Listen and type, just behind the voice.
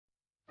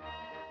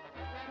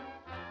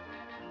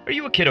Are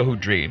you a kiddo who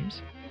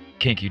dreams?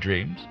 Kinky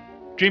dreams?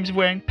 Dreams of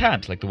wearing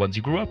pants like the ones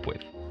you grew up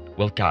with?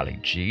 Well, golly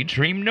gee,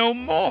 dream no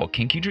more.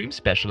 Kinky Dream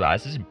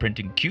specializes in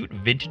printing cute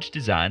vintage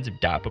designs of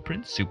diaper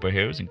prints,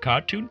 superheroes, and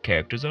cartoon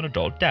characters on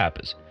adult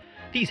diapers.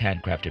 These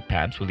handcrafted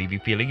pants will leave you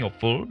feeling your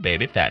full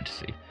baby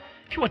fantasy.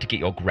 If you want to get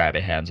your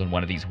grabby hands on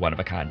one of these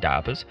one-of-a-kind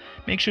diapers,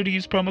 make sure to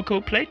use promo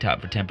code PLAYTIME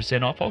for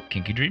 10% off all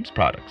Kinky Dreams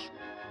products.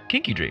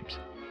 Kinky Dreams,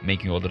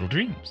 making your little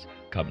dreams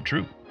come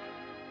true.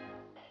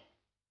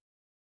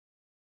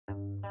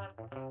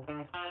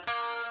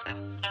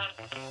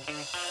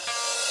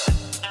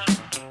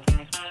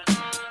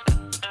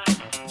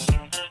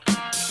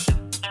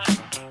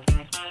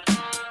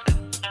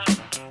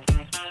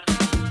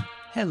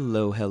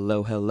 Hello,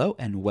 hello, hello,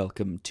 and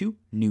welcome to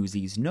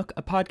Newsies Nook,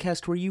 a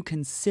podcast where you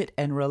can sit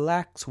and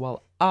relax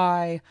while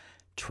I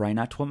try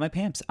not to wet my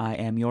pants. I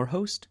am your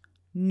host,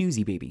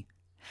 Newsy Baby.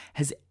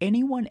 Has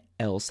anyone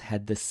else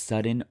had the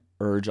sudden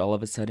urge all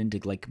of a sudden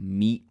to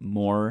meet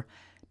more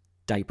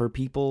diaper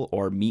people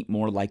or meet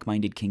more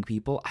like-minded kink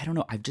people? I don't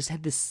know. I've just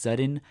had this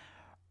sudden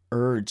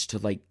urge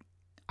to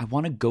I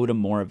want to go to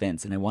more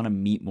events and I want to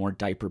meet more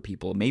diaper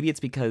people. Maybe it's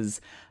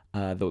because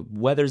the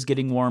weather's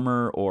getting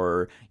warmer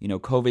or,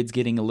 COVID's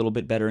getting a little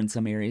bit better in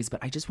some areas,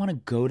 but I just want to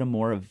go to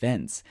more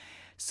events.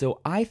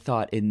 So I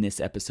thought in this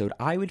episode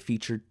I would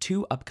feature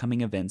 2 upcoming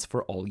events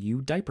for all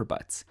you diaper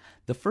butts.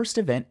 The first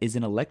event is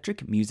an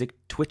electric music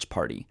Twitch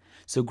party.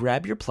 So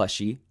grab your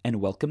plushie and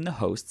welcome the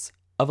hosts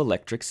of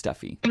Electric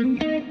Stuffy.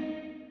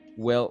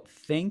 Well,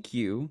 thank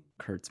you,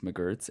 Kurtz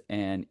McGurtz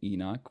and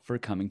Enoch, for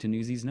coming to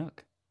Newsies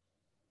Nook.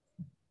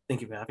 Thank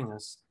you for having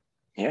us.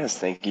 Yes,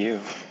 thank you.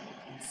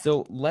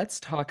 So let's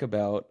talk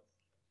about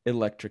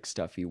Electric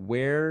Stuffy.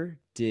 Where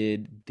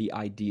did the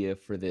idea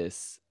for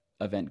this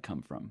event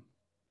come from?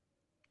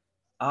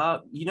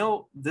 The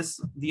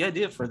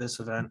idea for this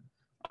event,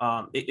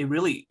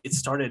 it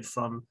started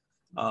from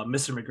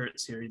Mr.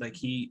 McGurt's here.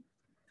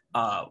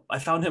 I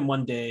found him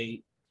one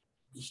day.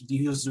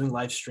 He was doing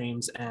live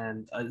streams,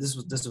 and this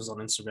was on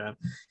Instagram.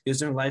 He was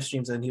doing live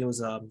streams, and he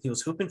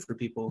was hooping for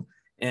people.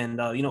 And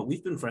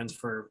we've been friends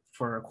for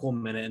a cool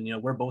minute,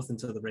 and we're both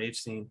into the rave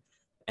scene.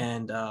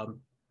 And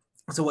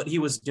so what he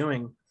was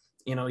doing,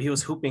 he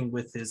was hooping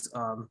with his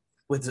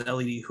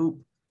LED hoop,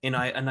 and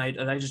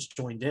I just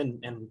joined in,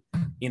 and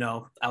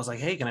I was like,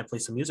 hey, can I play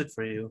some music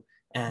for you?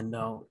 And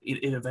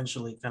it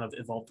eventually kind of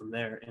evolved from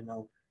there. And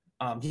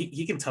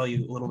he can tell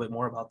you a little bit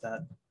more about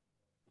that.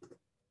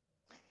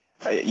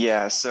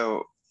 Yeah,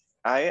 so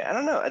I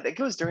don't know. I think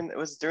it was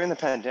during the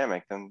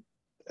pandemic. Then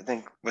I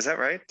think, was that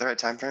right? The right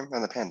time frame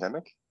on the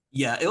pandemic?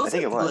 Yeah, it was. I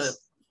think it was.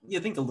 I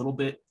think a little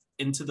bit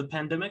into the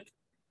pandemic.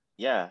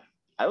 Yeah,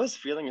 I was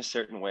feeling a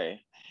certain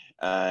way,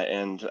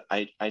 and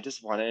I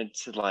just wanted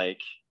to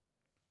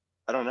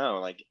I don't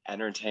know,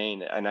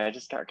 entertain, and I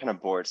just got kind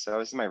of bored. So I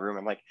was in my room.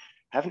 I'm like,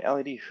 I have an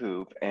LED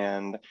hoop,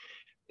 and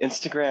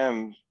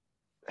Instagram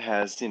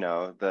has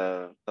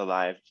the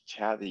live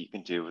chat that you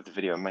can do with the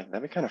video. I'm like,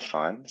 that'd be kind of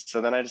fun. So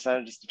then I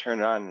decided just to turn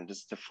it on and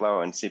just to flow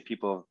and see if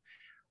people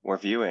were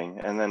viewing,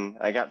 and then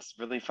I got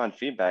really fun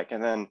feedback.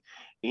 And then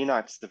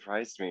Enoch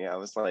surprised me. I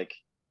was like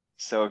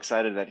so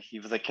excited that he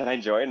was like, can I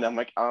join? And I'm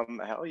like,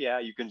 hell yeah,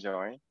 you can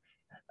join.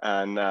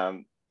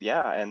 And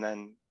yeah, and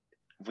then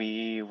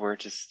we were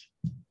just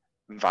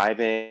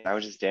vibing. I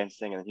was just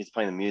dancing, and he's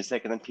playing the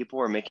music, and then people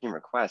were making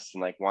requests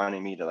and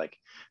wanting me to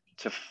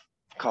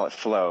call it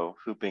flow.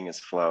 Hooping is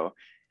flow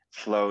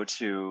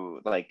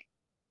to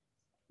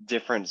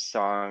different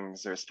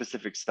songs or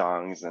specific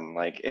songs, and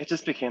it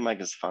just became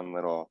this fun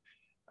little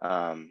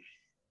I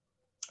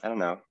don't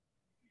know,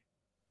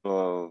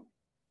 little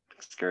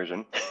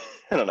excursion.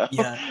 I don't know.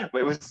 Yeah, but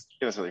it was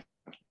really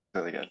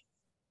good.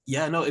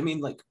 Yeah, no, I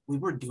mean, we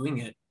were doing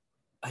it,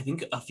 I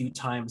think, a few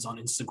times on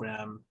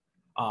Instagram.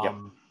 Yep.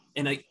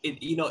 And I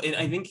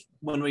think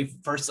when we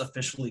first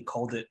officially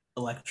called it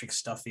Electric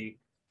Stuffy,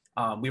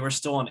 we were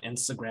still on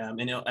Instagram.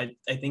 And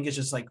I think it's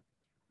just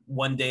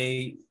one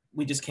day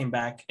we just came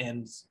back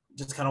and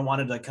just kind of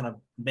wanted to kind of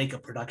make a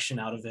production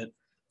out of it.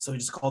 So we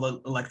just called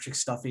it Electric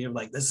Stuffy.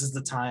 This is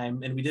the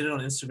time, and we did it on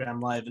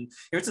Instagram Live. And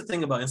here's the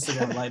thing about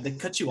Instagram Live: they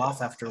cut you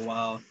off after a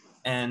while,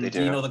 and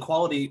the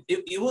quality.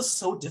 It was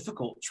so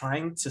difficult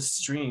trying to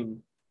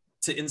stream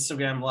to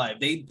Instagram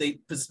Live. They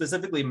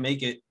specifically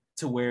make it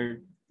to where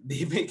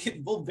they make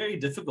it very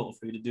difficult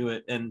for you to do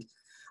it. And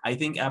I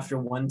think after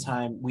one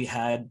time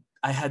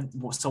I had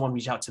someone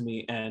reach out to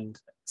me and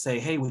say,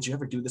 hey, would you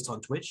ever do this on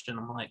Twitch? And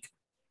I'm like,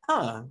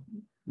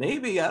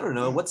 maybe, I don't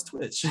know, what's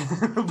Twitch?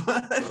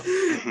 But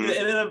and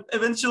then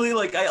eventually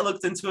I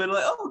looked into it,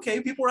 oh,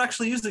 okay, people are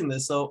actually using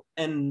this. So,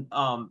 and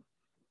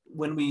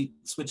when we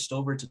switched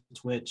over to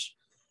Twitch,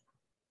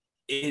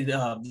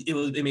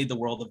 it made the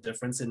world of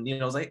difference. And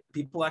it was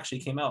people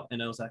actually came out,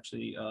 and it was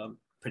actually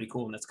pretty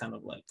cool. And that's kind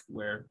of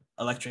where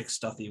Electric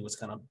Stuffy was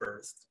kind of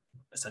birthed,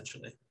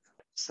 essentially.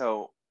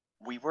 So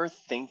we were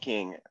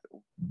thinking,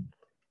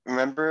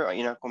 remember,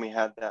 when we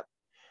had that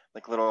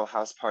little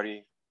house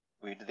party,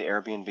 we did the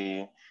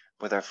Airbnb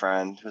with our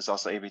friend who's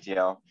also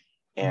ABTL,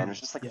 and it was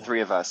just 3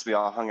 of us. We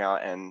all hung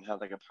out and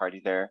had a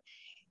party there,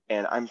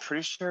 And I'm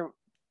pretty sure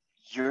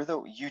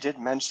you did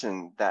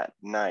mention that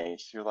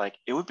night. You're like,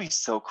 it would be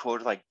so cool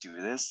to like do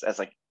this as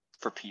like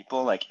for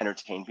people, like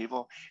entertain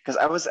people. Because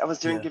I was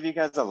doing Yeah. give you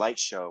guys a light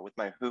show with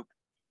my hoop,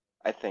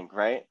 I think,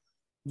 right?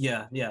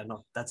 Yeah,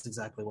 no, that's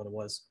exactly what it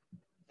was.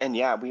 And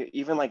yeah, we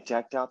even like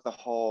decked out the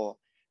whole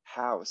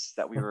house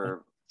that we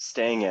were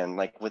staying in,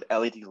 like with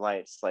LED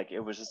lights. Like it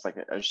was just like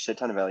a shit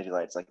ton of LED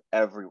lights, like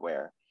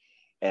everywhere.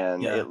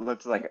 And Yeah. it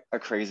looked like a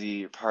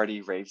crazy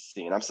party rave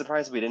scene. I'm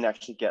surprised we didn't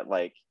actually get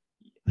like,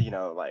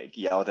 like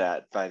yelled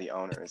at by the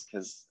owners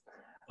because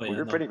Oh we yeah,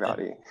 were no. pretty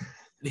rowdy.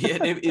 Yeah,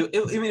 I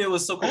mean, it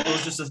was so cool. It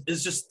was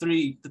just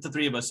the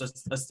three of us,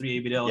 us three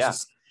ABDLs, Yeah.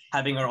 just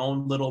having our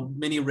own little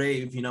mini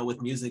rave,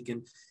 with music.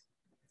 And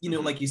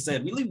Mhm. like you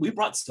said, we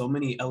brought so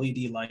many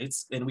LED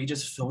lights, and we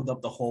just filled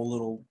up the whole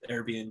little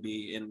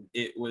Airbnb, and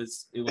it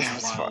was It was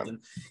wild. fun.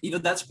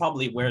 And that's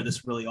probably where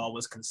this really all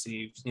was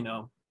conceived.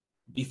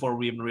 Before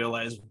we even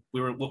realized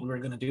what we were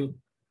gonna do.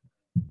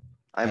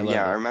 I love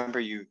I it. remember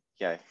you.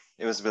 Yeah,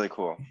 it was really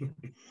cool.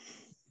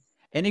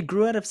 And it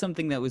grew out of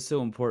something that was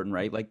so important,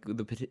 right? Like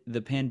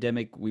the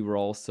pandemic, we were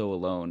all so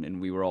alone,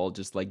 and we were all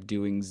just like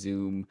doing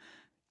Zoom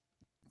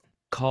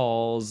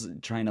calls,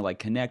 trying to like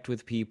connect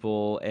with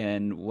people.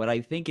 And what I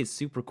think is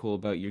super cool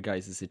about your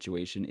guys'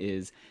 situation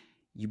is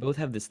you both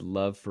have this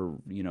love for,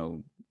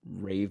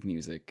 rave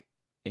music,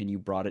 and you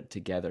brought it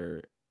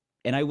together.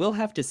 And I will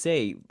have to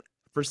say,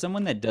 for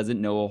someone that doesn't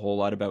know a whole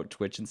lot about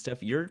Twitch and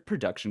stuff, your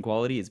production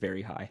quality is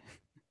very high.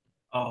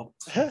 Oh,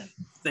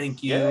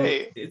 thank you.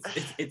 Yay.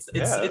 It's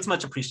Yeah.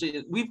 much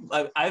appreciated.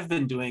 I've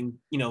been doing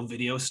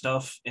video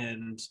stuff,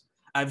 and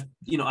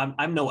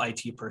I'm no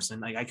IT person.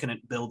 Like I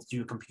couldn't build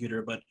a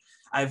computer, but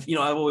I've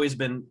always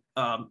been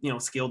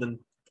skilled in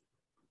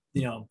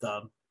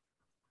the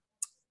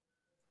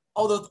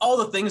all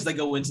the things that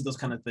go into those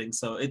kind of things.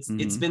 So it's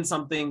Hmm. been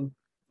something,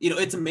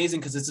 it's amazing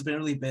because it's been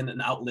really been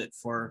an outlet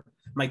for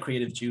my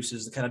creative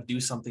juices to kind of do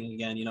something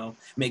again,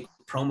 make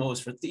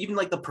promos for even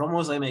like the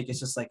promos I make. It's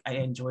just like I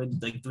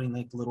enjoyed like doing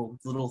like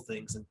little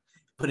things and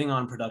putting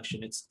on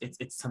production. It's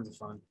tons of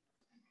fun.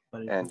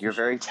 But I And you're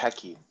appreciate very it.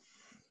 techy. I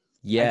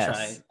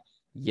try. Yes.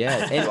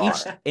 Yes. And You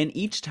each are. and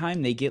each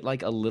time they get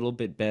like a little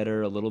bit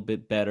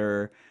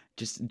better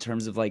just in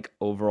terms of like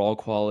overall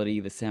quality,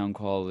 the sound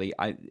quality.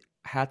 I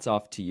hats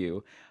off to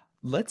you.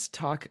 Let's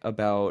talk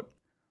about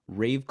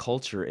rave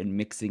culture and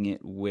mixing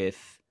it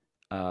with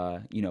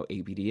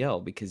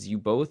ABDL, because you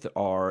both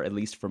are, at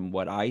least from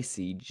what I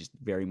see, just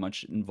very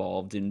much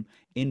involved in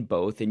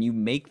both, and you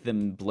make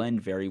them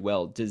blend very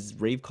well. Does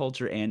rave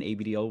culture and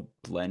ABDL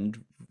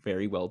blend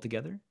very well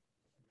together?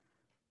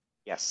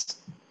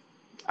 Yes.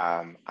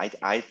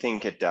 I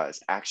think it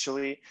does.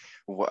 Actually,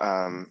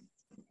 the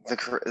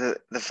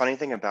funny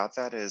thing about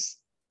that is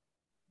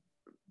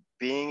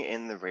being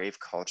in the rave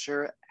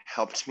culture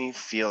helped me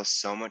feel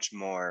so much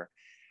more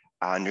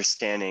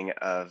understanding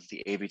of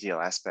the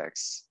ABDL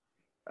aspects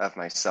of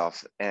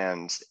myself,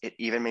 and it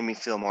even made me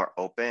feel more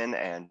open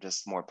and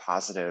just more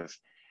positive.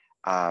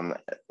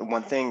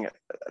 One thing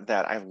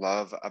that I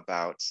love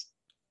about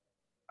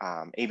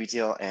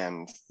ABDL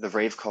and the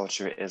rave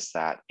culture is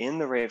that in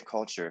the rave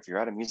culture, if you're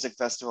at a music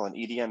festival, an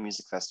EDM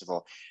music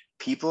festival,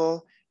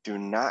 people do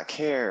not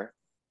care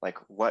like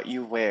what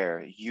you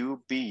wear.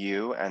 You be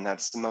you, and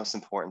that's the most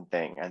important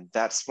thing. And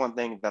that's one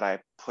thing that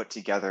I put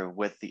together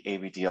with the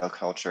ABDL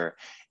culture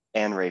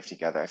and rave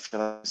together. I feel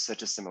like there's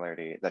such a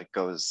similarity that it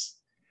goes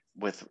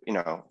with,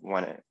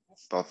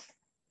 both,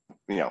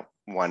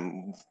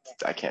 one,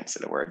 I can't say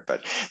the word,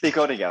 but they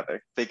go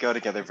together. They go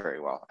together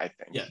very well, I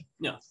think. Yeah,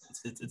 no,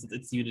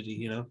 it's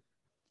unity.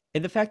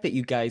 And the fact that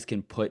you guys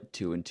can put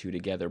two and two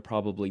together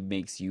probably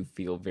makes you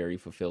feel very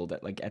fulfilled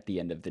at the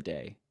end of the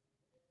day.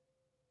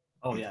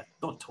 Oh yeah,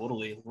 no,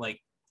 totally.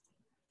 Like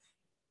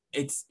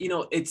it's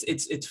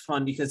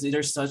fun because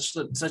there's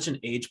such an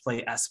age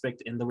play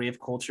aspect in the rave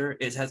culture.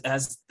 It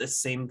has the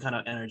same kind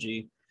of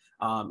energy.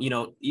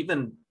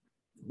 Even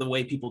the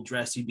way people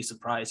dress, you'd be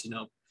surprised.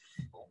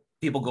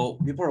 People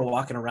are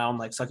walking around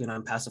like sucking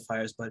on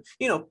pacifiers, but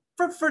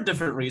for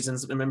different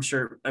reasons. And I'm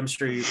sure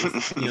you,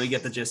 if you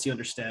get the gist, you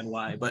understand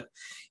why. But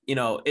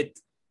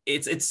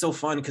it's so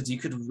fun because you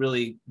could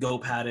really go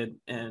padded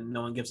and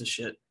no one gives a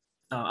shit.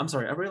 I'm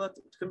sorry. Are we allowed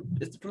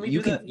can we You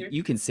do can that here?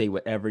 you can say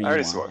whatever I you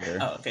already want swore. here.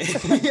 Oh, okay.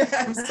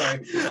 Yeah, I'm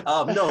sorry.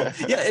 No,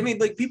 yeah, I mean,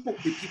 like people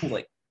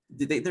like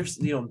there's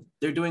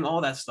they're doing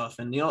all that stuff,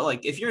 and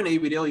like if you're an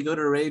ABDL, you go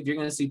to a rave, you're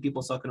gonna see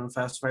people sucking on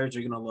pacifiers.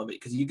 You're gonna love it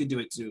because you could do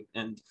it too,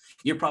 and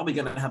you're probably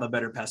gonna have a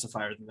better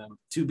pacifier than them,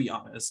 to be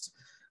honest.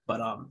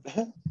 But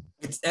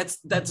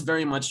that's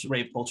very much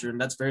rave culture,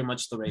 and that's very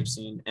much the rave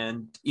scene,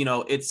 and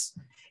it's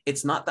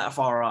not that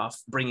far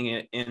off bringing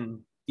it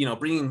in.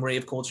 Bringing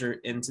rave culture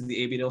into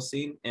the ABDL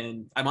scene,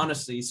 and I'm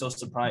honestly so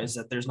surprised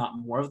that there's not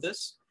more of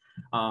this,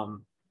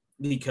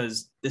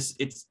 because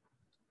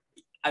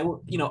I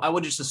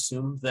would just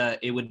assume that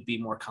it would be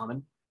more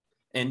common.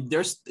 And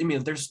there's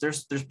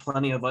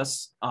plenty of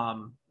us,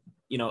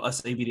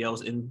 us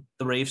ABDLs in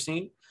the rave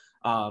scene.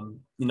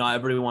 Not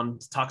everyone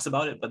talks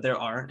about it, but there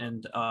are.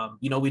 And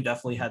we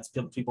definitely had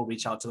people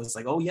reach out to us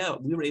like, oh yeah,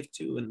 we rave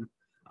too. And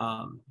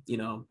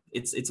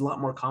it's a lot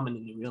more common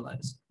than you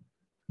realize.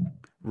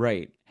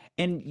 Right.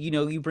 And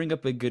you bring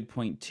up a good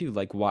point too,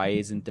 like why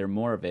isn't there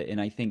more of it?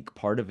 And I think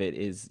part of it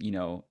is,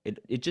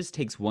 it just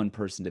takes one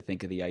person to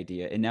think of the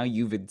idea. And now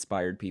you've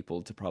inspired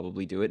people to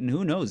probably do it. And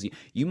who knows,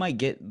 you might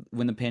get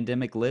when the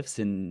pandemic lifts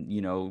and,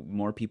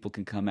 more people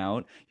can come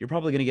out, you're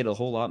probably going to get a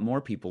whole lot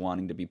more people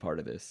wanting to be part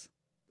of this.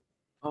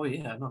 Oh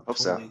yeah, no, Hope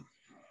totally. so.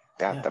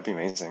 Yeah, that'd be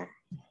amazing.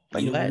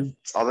 Like Let's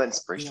it's all that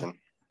inspiration.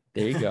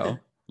 There you go.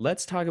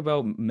 Let's talk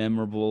about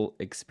memorable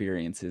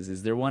experiences.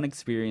 Is there one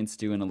experience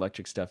doing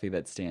Electric Stuffy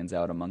that stands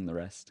out among the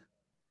rest?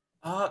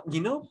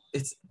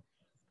 It's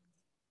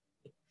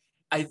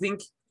I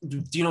think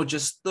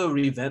just the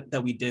event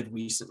that we did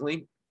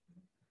recently.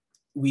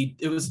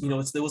 It was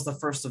the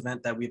first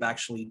event that we've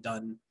actually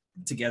done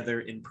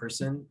together in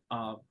person.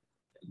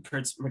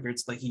 Kurt's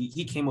like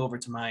he came over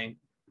to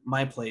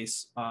my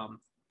place,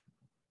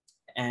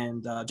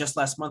 and just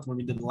last month when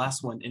we did the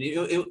last one, and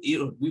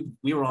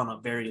we were on a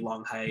very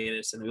long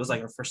hiatus, and it was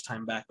like our first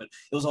time back, but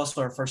it was also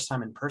our first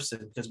time in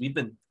person because we've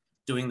been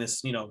doing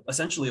this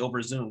essentially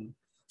over Zoom.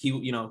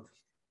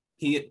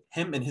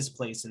 Him in his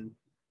place and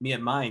me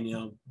at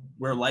mine,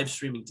 we're live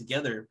streaming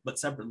together but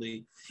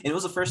separately, and it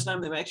was the first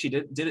time that we actually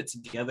did it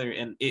together,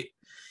 and it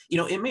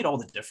made all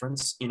the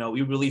difference.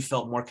 We really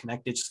felt more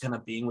connected just kind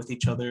of being with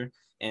each other,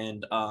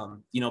 and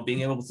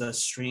being able to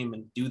stream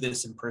and do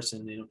this in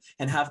person,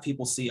 and have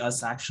people see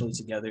us actually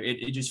together.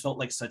 It just felt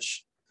like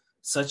such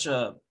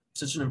an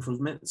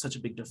improvement, such a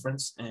big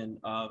difference, and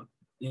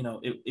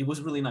it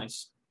was really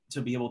nice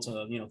to be able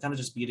to kind of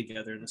just be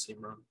together in the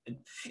same room.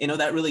 And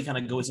that really kind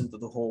of goes into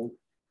the whole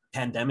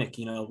pandemic.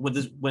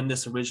 When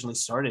this originally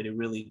started, it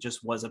really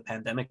just was a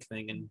pandemic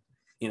thing, and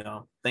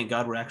thank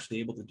God we're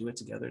actually able to do it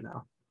together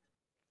now.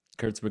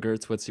 Kurtz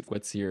McGurtz,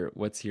 what's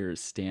your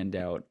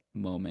standout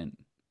moment?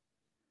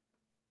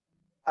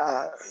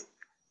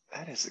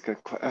 That is a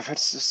good question. I've had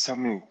just so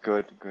many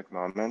good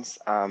moments.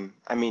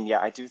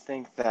 I do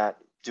think that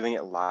doing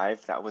it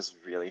live, that was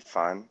really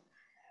fun.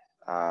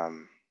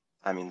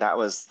 That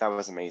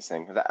was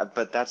amazing.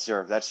 But that's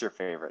your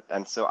favorite,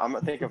 and so I'm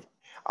gonna think of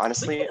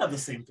honestly. We have the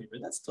same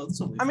favorite. That's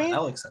totally fine.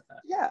 I'll accept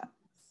that. Yeah.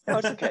 No,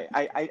 it's okay.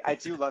 I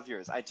do love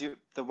yours. I do.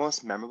 The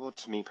most memorable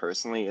to me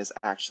personally is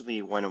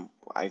actually when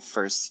I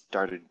first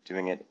started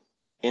doing it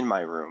in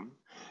my room,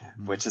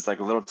 which is like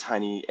a little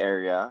tiny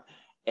area,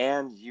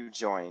 and you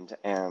joined,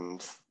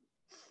 and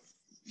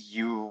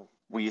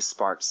we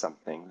sparked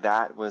something.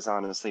 That was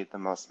honestly the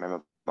most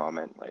memorable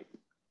moment, like,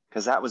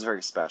 because that was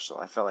very special.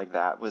 I felt like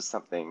that was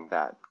something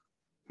that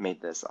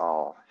made this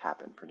all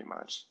happen pretty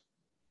much.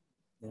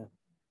 Yeah.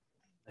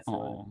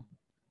 Oh,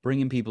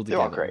 bringing people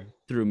together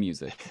through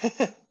music.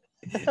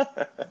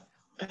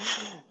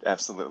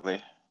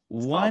 Absolutely.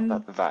 It's all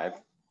about the vibe.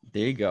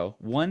 There you go.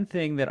 One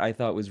thing that I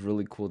thought was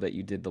really cool that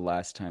you did the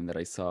last time that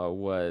I saw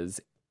was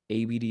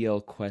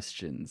ABDL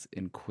questions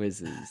and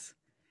quizzes.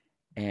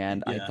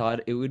 And I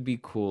thought it would be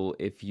cool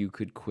if you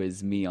could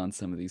quiz me on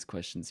some of these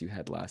questions you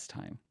had last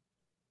time.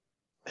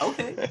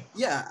 Okay.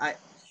 Yeah,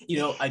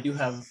 I do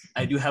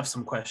have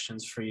some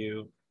questions for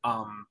you.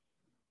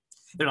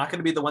 They're not going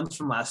to be the ones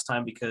from last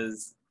time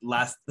because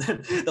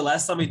the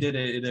last time we did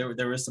it,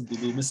 there were some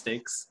boo-boo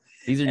mistakes.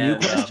 These are new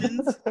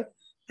questions.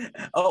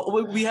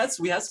 We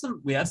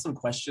had some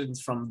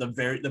questions from the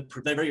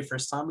very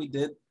first time we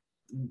did.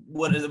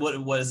 What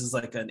it was is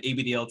like an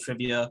ABDL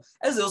trivia,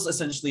 as it was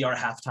essentially our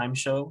halftime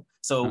show.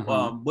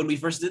 So when we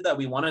first did that,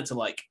 we wanted to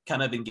like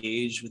kind of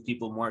engage with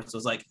people more. So it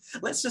was like,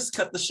 let's just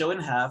cut the show in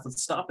half.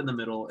 Let's stop in the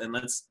middle and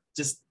let's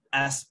just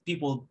ask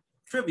people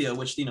trivia,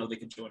 which they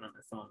could join on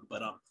their phone.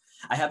 But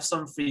I have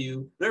some for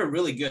you. They were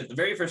really good. The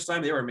very first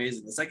time they were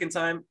amazing. The second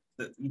time,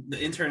 the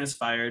intern is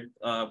fired.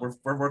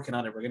 We're working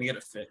on it. We're gonna get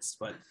it fixed.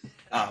 But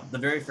the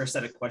very first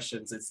set of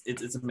questions,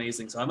 it's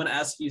amazing. So I'm gonna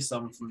ask you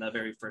some from that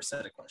very first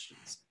set of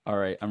questions. All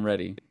right, I'm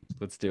ready.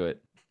 Let's do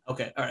it.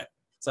 Okay. All right.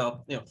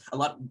 So a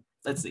lot.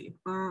 Let's see.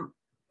 All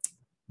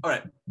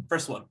right.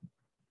 First one.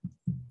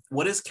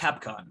 What is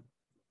CapCon?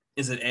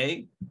 Is it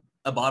A,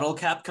 a bottle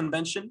cap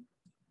convention?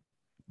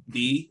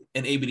 B,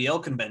 an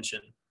ABDL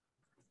convention?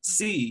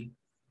 C,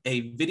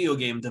 a video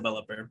game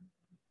developer?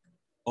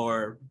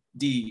 Or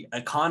D,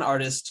 a con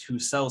artist who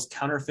sells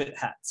counterfeit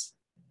hats?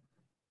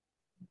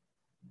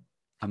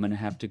 I'm going to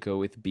have to go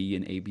with B,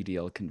 an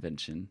ABDL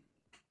convention.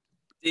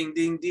 Ding,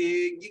 ding,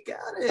 ding. You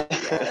got it.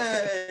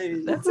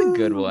 Yay. That's a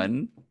good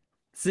one.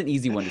 It's an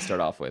easy one to start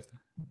off with.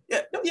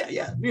 Yeah.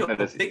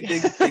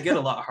 They get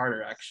a lot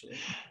harder, actually.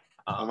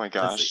 Oh, my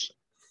gosh.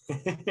 All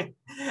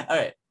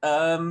right.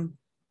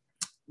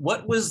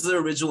 What was the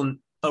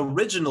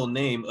original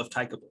name of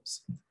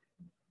Tykables?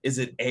 Is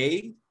it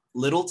A,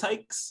 Little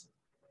Tykes?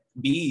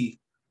 B,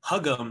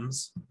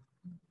 Huggums?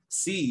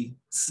 C,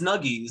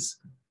 Snuggies?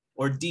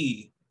 Or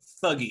D,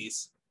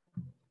 Thuggies?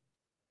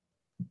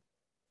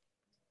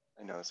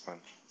 I know this one.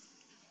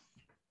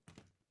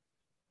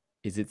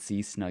 Is it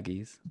C,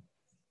 Snuggies?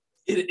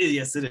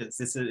 Yes, it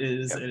is. Yep.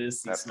 It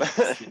is. Yep.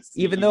 It's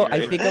Even though I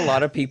You're think a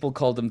lot of people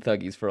called them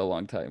Thuggies for a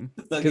long time.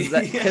 Because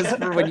Thuggy.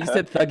 for when you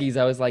said Thuggies,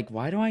 I was like,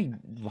 why do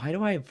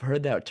I have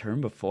heard that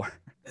term before?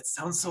 It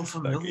sounds so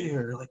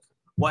familiar. Like,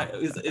 why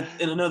is it,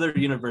 in another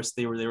universe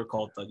they were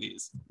called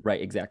Thuggies?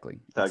 Right, exactly.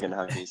 Thug and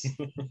Huggies.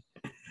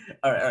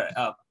 All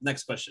right.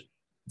 Next question.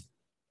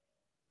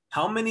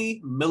 How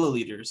many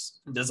milliliters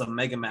does a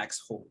Megamax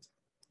hold?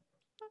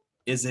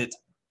 Is it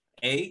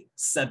A,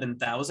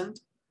 7,000,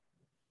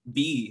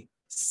 B,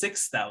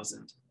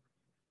 6,000,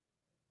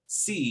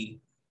 C,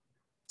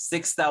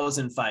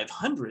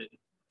 6,500,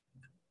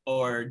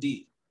 or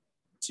D,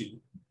 2?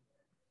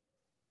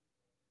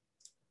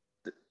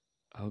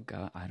 Oh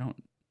God, I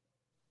don't.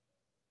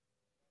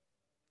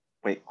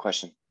 Wait,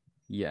 question.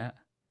 Yeah.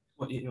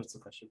 What's the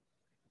question?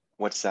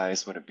 What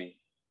size would it be?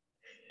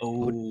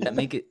 Oh, does that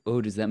make it?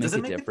 Oh, does that make Does it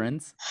a make it-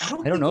 difference? I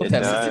don't I don't know think if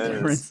it that makes a does.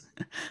 difference.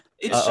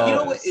 It Uh-oh. you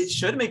know what? It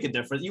should make a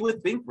difference. You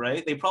would think,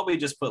 right? They probably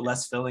just put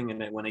less filling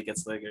in it when it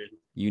gets bigger.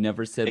 You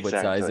never said what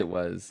size Exactly. it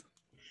was.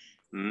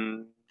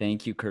 Mm.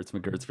 Thank you, Kurtz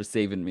McGurtz, for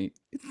saving me.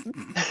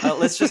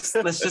 Let's just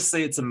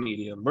say it's a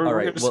medium. All We're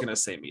right, just well- gonna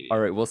say medium. All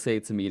right, we'll say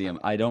it's a medium.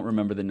 I don't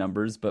remember the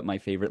numbers, but my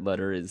favorite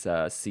letter is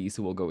C,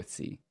 so we'll go with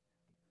C.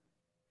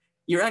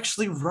 You're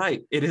actually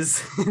right. It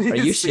is. Are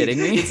you shitting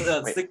me? It's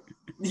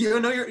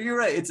you're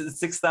right. It's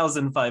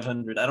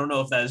 6,500. I don't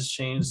know if that has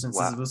changed since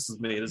Wow. this was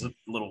made. It's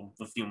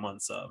a few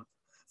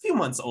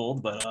months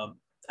old, but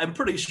I'm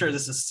pretty sure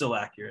this is still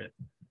accurate.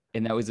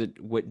 And that was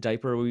what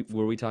diaper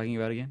were we talking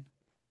about again?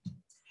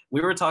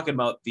 We were talking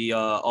about the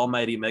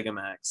Almighty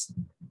Megamax.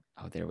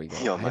 Oh, there we go.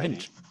 The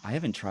Almighty. I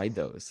haven't tried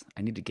those.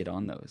 I need to get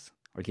on those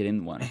or get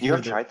in one. You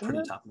haven't They're tried them pretty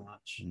yet? top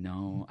notch.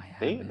 No, I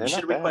They- haven't. they're You not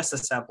should bad. request a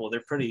sample.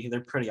 They're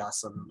pretty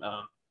awesome.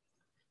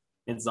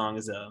 As long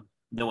as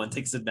no one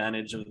takes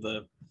advantage of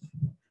the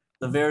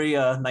very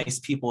nice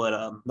people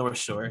at North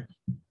Shore.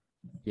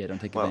 Yeah, don't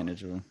take Well,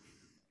 advantage of them.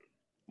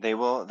 They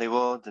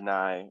will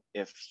deny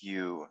if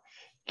you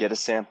get a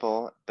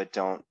sample but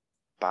don't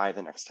buy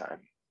the next time.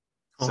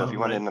 So if you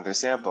want Right. another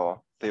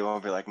sample, they will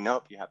be like,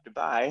 nope, you have to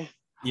buy.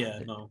 Yeah,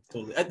 no,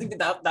 totally. I think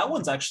that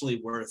one's actually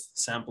worth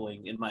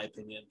sampling, in my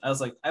opinion. I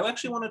was like, I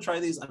actually want to try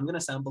these. I'm gonna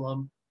sample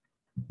them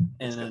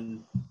and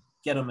then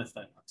get them if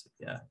I want to.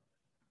 Yeah.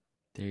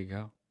 There you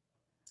go.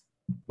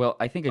 Well,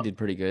 I think I did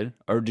pretty good.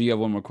 Or do you have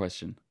one more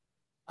question?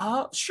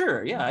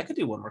 Sure. Yeah, I could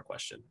do one more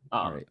question.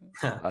 All right,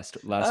 last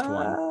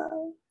one.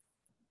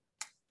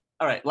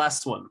 All right,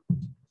 last one.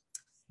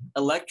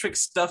 Electric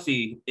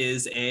Stuffy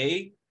is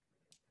A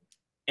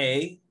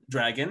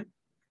dragon,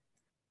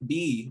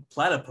 B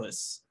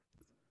platypus,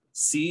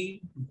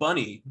 C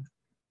bunny,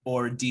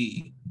 or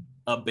D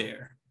a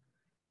bear.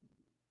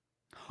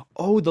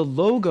 Oh, the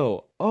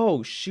logo.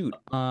 Oh, shoot.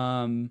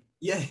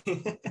 Yeah.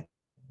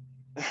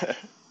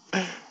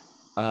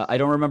 I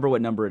don't remember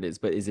what number it is,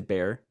 but is it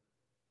bear?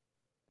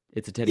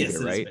 It's a teddy Yes,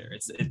 bear, it is right? bear.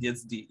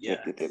 It's D.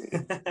 Yeah.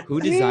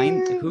 Who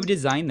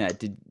designed that?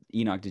 Did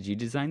Enoch? Did you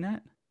design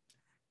that?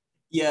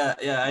 Yeah.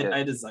 Yeah.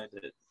 I designed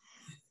it.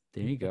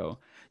 There you go.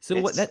 So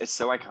It's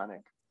so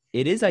iconic.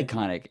 it is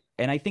iconic,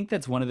 and I think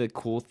that's one of the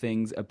cool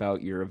things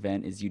about your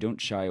event is you don't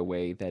shy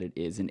away that it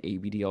is an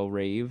ABDL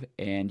rave,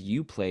 and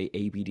you play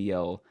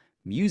ABDL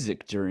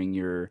music during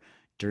your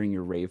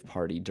rave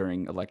party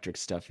during Electric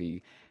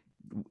Stuffy.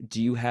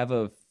 Do you have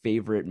a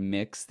favorite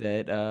mix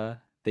that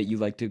you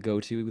like to go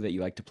to, that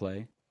you like to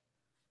play?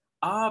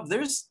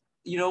 There's,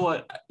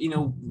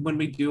 when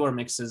we do our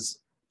mixes,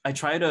 I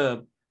try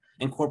to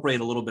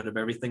incorporate a little bit of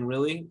everything.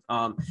 Really,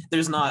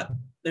 there's not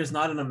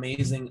an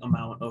amazing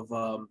amount of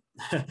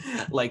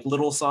like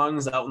little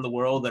songs out in the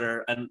world that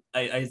are, and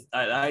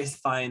I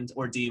find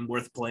or deem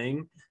worth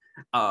playing.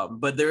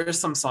 But there are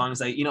some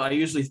songs I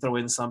usually throw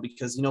in some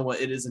because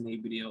it is an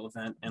ABDL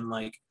event, and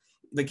like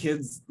the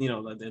kids,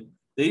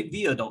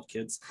 the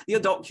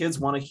adult kids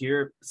want to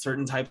hear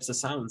certain types of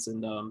sounds,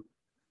 and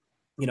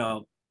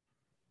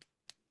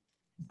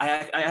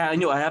I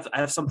know I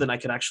have something I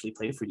could actually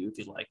play for you if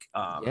you'd like.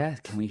 Yeah,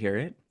 can we hear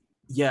it?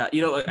 Yeah,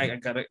 I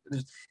gotta.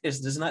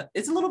 There's not.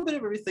 It's a little bit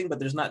of everything, but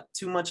there's not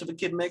too much of a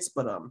kid mix.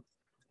 But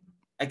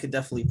I could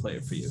definitely play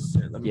it for you.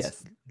 Here, let me Yes,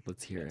 see.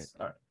 let's hear it.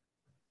 All right.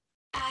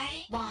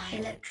 I want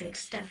Electric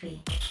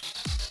Stuffy.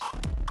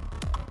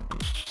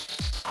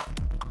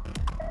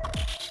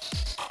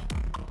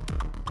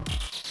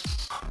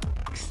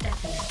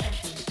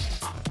 Stuffy.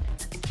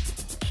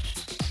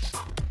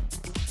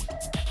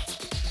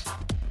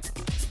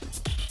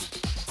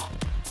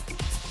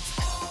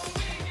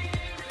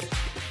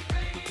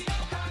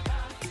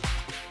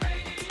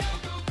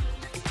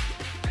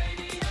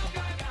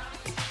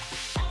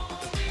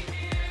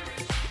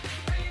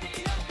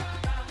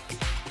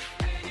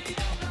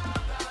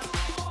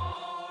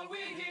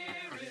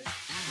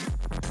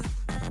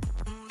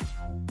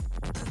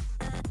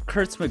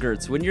 Kurtz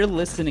McGurtz, when you're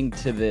listening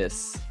to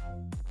this,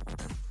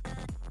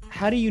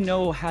 how do you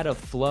know how to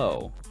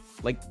flow?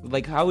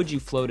 Like how would you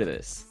flow to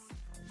this?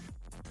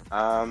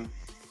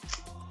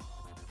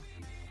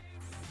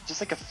 Just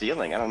like a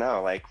feeling. I don't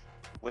know. Like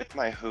with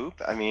my hoop,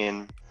 I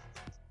mean,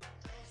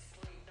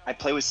 I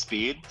play with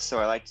speed, so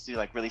I like to do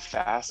like really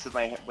fast with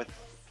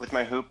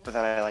my hoop, but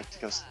then I like to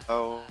go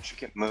slow,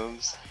 intricate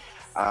moves.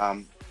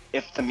 Um,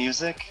 if the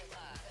music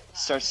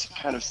starts to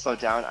kind of slow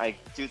down, I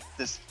do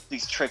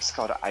these tricks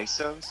called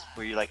isos,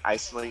 where you like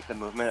isolate the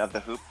movement of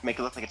the hoop, make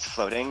it look like it's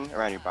floating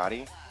around your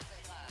body,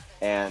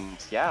 and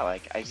yeah,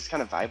 like I just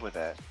kind of vibe with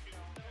it,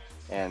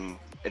 and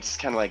it's just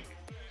kind of like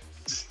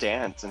just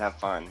dance and have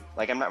fun.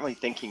 Like I'm not really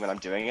thinking when I'm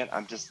doing it,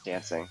 I'm just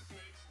dancing.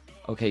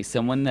 Okay,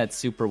 someone that's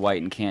super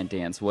white and can't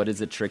dance, what is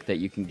a trick that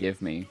you can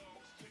give me?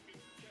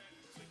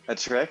 A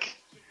trick?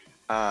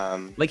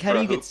 Like, how For do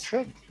a you hoop get,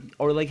 trick?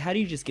 or like, how do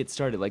you just get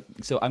started? Like,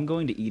 so I'm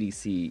going to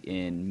EDC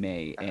in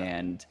May,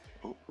 and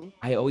Ooh, ooh.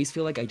 I always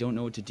feel like I don't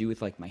know what to do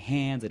with like my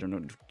hands. I don't know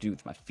what to do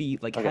with my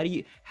feet. Like,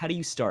 Okay. how do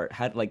you start?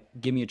 Like,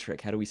 give me a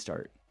trick. How do we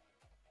start?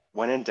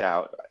 When in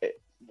doubt,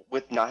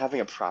 with not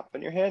having a prop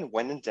in your hand,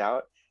 when in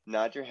doubt,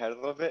 nod your head a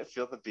little bit,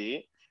 feel the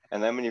beat,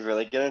 and then when you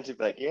really get into,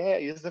 be like, yeah,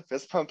 use the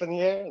fist pump in the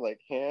air,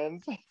 like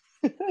hands,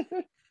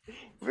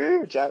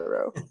 woo,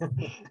 gyro,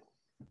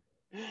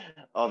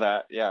 all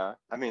that. Yeah,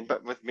 I mean,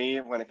 but with me,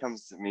 when it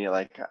comes to me,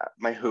 like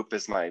my hoop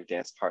is my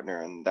dance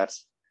partner, and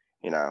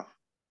you know,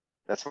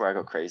 that's where I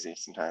go crazy.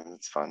 Sometimes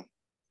it's fun.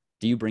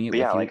 Do you bring it But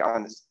yeah, with you? like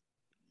on this,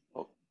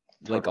 oh,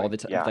 Like all totally. the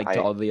time, Yeah, like to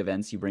I all the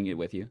events, you bring it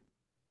with you?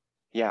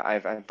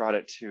 I've brought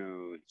it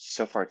to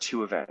so far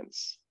 2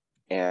 events,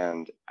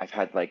 and I've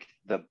had like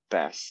the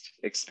best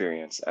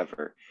experience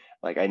ever.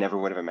 Like I never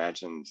would have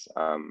imagined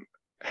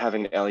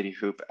having an LED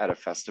hoop at a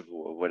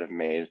festival would have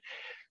made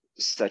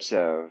such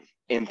a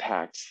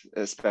impact,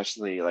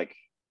 especially like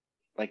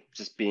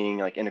just being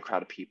like in a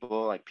crowd of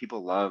people. Like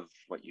people love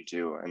what you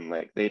do, and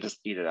like they just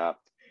eat it up.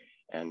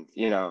 And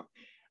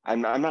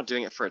I'm not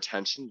doing it for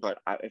attention, but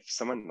if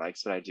someone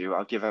likes what I do,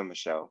 I'll give them a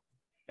show,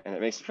 and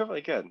it makes me feel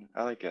really good.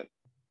 I like it.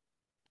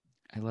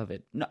 I love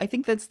it. No, I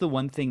think that's the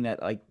one thing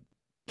that like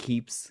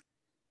keeps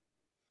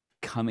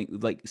coming.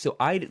 Like, so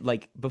I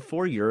like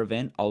before your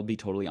event, I'll be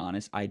totally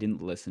honest, I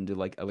didn't listen to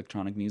like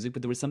electronic music,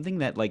 but there was something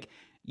that like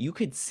you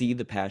could see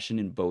the passion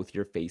in both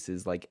your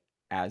faces, like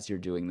as you're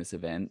doing this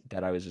event,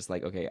 that I was just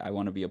like, okay, I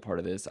want to be a part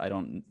of this. I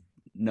don't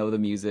know the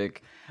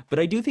music, but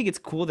I do think it's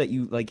cool that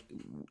you like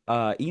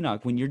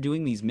Enoch, when you're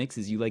doing these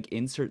mixes, you like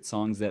insert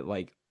songs that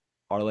like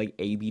are like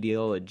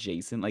ABDL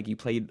adjacent. Like you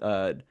played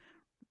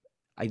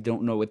I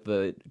don't know what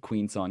the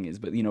Queen song is,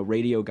 but you know,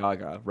 Radio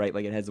Gaga, right?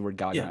 Like it has the word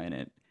Yeah, Gaga in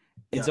it.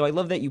 And yeah. so I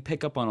love that you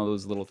pick up on all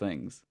those little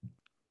things.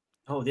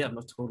 Oh yeah,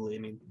 no, totally. I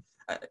mean,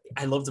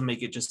 I love to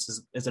make it just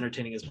as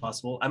entertaining as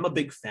possible. I'm a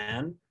big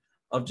fan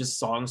of just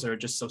songs that are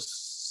just so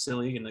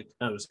silly and like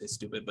I don't want to say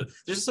stupid, but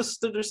they're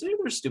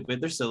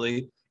stupid, they're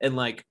silly, and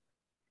like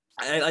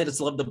I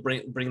just love to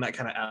bring that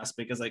kind of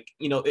aspect because like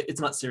it's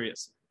not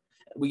serious.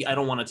 I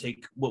don't want to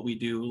take what we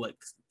do like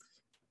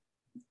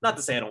not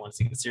to say I don't want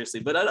to take it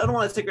seriously, but I don't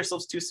want to take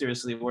ourselves too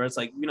seriously. Where it's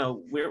like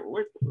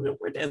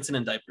we're dancing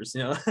in diapers,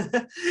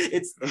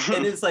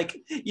 it's like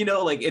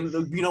like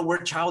and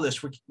we're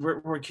childish,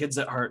 we're kids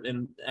at heart,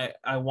 and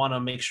I want to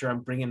make sure I'm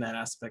bringing that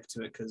aspect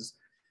to it because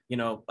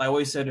I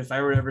always said if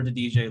I were ever to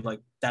DJ, like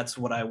that's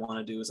what I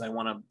want to do is I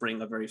want to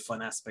bring a very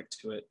fun aspect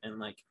to it and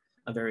like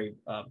a very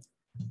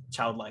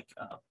childlike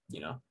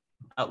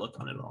outlook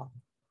on it all.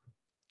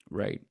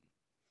 Right.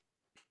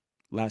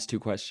 Last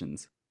two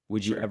questions.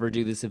 Would you Sure. ever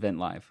do this event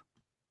live?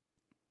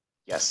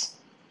 Yes.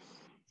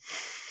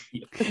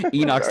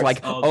 Enoch's like,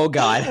 oh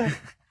God.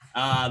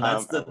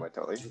 That's the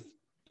totally.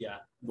 yeah,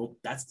 well,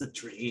 that's the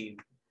dream.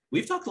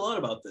 We've talked a lot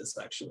about this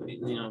actually.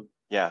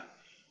 Yeah.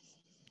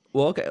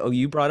 Well, okay. Oh,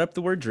 you brought up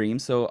the word dream.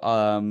 So,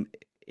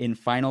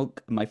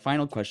 my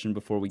final question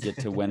before we get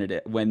to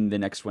when the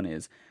next one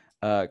is,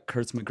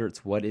 Kurtz McGurtz,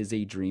 what is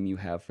a dream you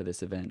have for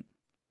this event?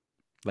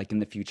 Like in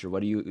the future, what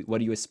do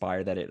you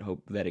aspire that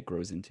it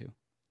grows into?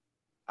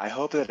 I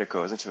hope that it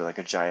goes into like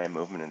a giant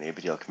movement in the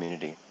ABDL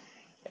community.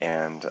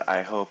 And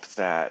I hope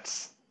that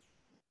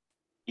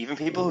even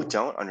people who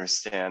don't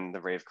understand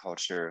the rave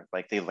culture,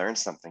 like they learn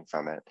something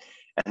from it.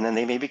 And then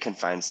they maybe can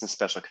find some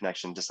special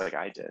connection just like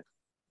I did.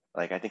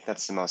 Like I think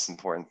that's the most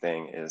important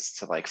thing is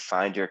to like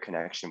find your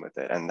connection with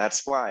it. And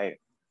that's why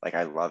like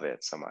I love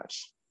it so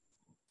much.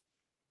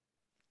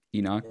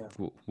 Enoch,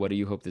 Yeah. what do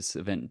you hope this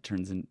event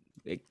turns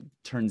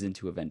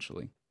into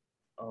eventually?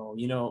 Oh,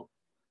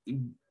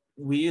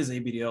 we as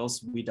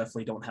ABDLs, we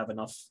definitely don't have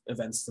enough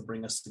events to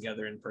bring us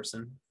together in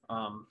person.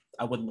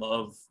 I would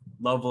love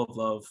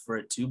for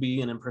it to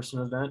be an in-person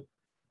event.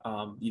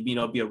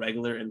 Be a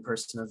regular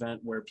in-person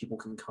event where people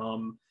can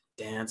come,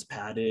 dance,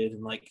 padded,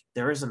 and like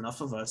there is enough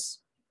of us.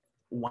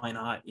 Why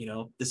not?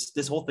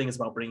 This whole thing is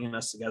about bringing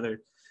us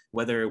together,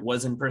 whether it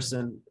was in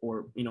person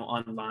or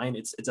online.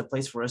 It's a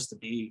place for us to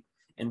be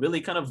and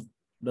really kind of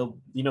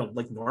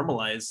like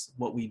normalize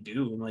what we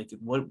do, and like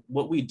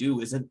what we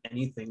do isn't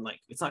anything like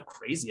it's not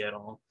crazy at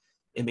all.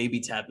 It may be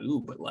taboo,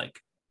 but like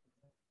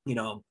you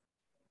know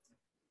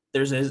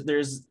there's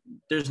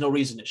no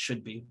reason it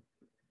should be.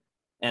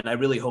 And I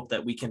really hope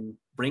that we can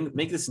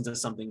make this into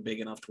something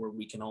big enough to where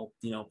we can all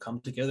come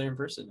together in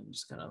person and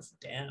just kind of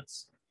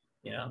dance,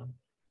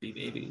 be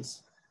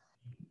babies.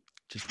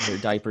 Just wear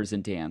diapers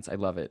and dance. I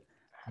love it.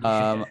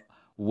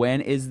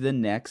 When is the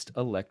next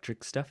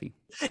Electric Stuffy?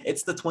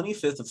 It's the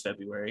 25th of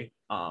February.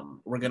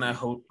 We're gonna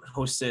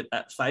host it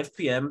at 5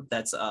 p.m.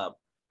 That's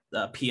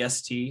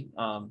PST.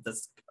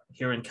 That's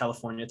here in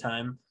California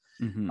time.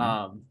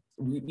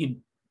 Mm-hmm.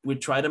 We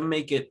try to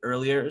make it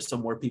earlier so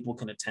more people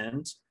can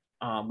attend.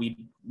 We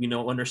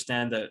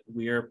understand that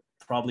we're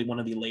probably one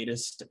of the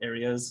latest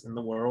areas in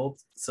the world,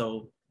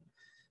 so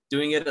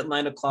doing it at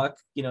 9 o'clock,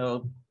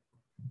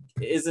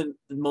 isn't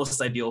the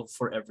most ideal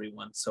for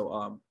everyone.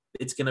 So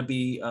it's gonna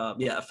be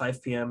at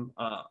 5 p.m.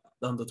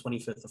 On the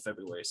 25th of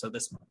February, so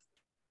this month.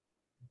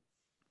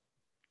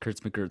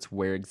 Kurtz McGurtz,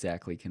 where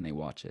exactly can they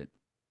watch it?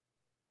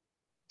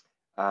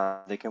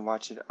 They can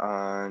watch it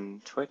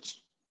on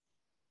Twitch,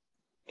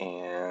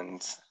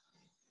 and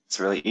it's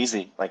really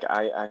easy. Like,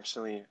 I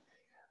actually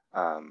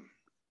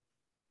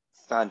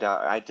found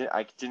out I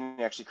didn't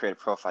actually create a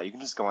profile. You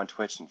can just go on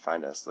Twitch and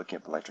find us looking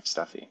up Electric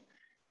Stuffy.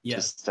 Yeah.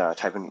 Just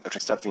type in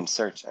Electric Stuffy and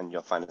search, and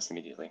you'll find us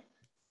immediately.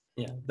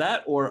 Yeah,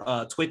 that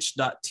or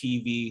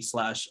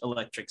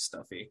twitch.tv/Electric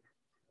Stuffy.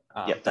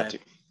 That too.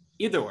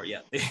 Either or,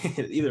 yeah.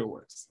 Either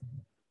works.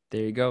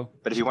 There you go.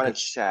 But if you want to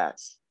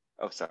chat,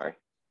 sorry.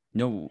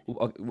 No,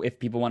 if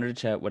people wanted to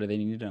chat, what do they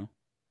need to know?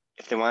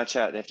 If they want to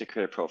chat, they have to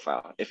create a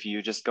profile. If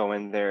you just go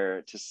in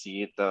there to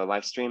see the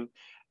live stream,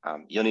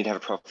 you'll need to have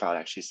a profile to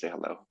actually say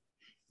hello.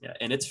 Yeah,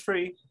 and it's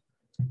free.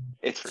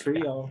 It's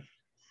free, y'all.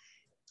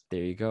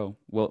 There you go.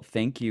 Well,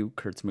 thank you,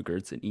 Kurtz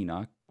McGurtz and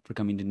Enoch, for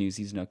coming to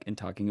Newsies Nook and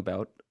talking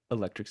about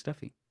Electric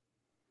Stuffy.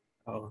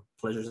 Oh,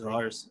 pleasure's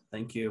ours.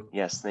 Thank you.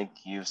 Yes, thank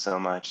you so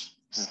much.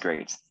 This is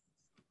great.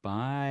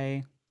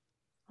 Bye.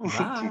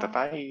 Bye.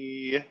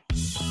 Bye-bye.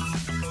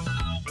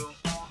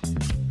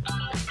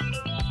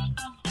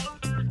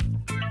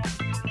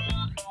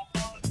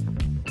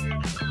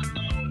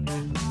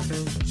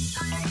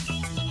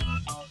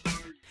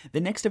 The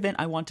next event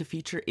I want to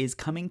feature is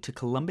coming to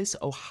Columbus,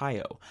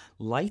 Ohio.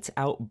 Lights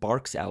Out,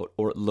 Barks Out,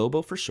 or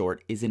Lobo for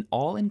short, is an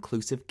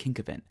all-inclusive kink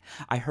event.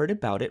 I heard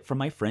about it from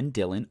my friend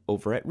Dylan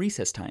over at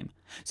Recess Time.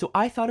 So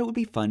I thought it would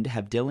be fun to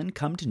have Dylan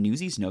come to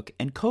Newsies Nook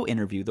and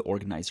co-interview the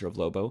organizer of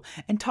Lobo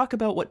and talk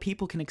about what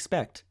people can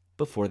expect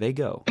before they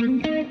go.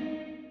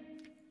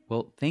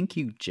 Well, thank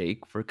you,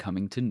 Jake, for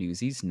coming to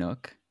Newsies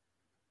Nook.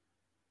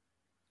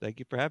 Thank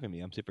you for having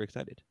me. I'm super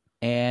excited.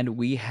 And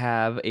we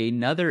have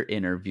another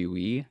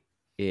interviewee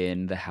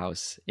in the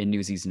house in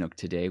Newsies Nook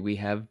today. We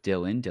have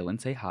Dylan. Dylan,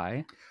 say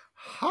hi.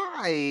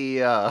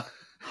 Hi.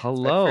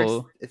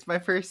 Hello. It's my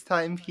first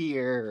time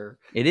here.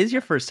 It is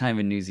your first time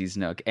in Newsies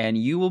Nook, and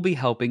you will be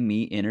helping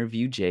me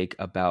interview Jake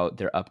about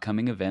their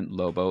upcoming event,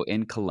 Lobo,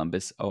 in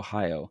Columbus,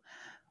 Ohio.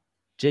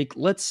 Jake,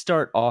 let's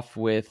start off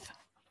with,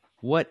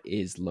 what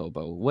is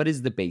Lobo? What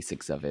is the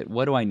basics of it?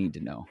 What do I need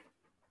to know?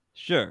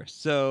 Sure.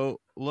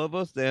 So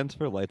Lobo stands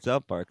for Lights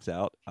Out, Barks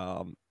Out.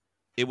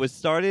 It was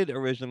started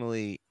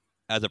originally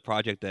as a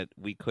project that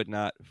we could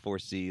not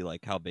foresee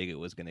like how big it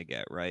was going to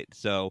get, right?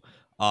 So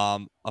a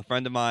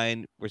friend of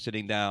mine, we're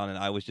sitting down and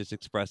I was just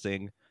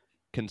expressing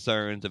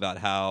concerns about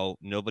how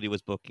nobody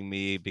was booking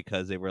me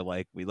because they were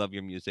like, we love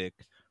your music,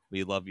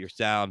 we love your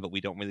sound, but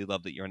we don't really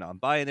love that you're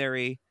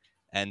non-binary.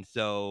 And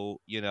so,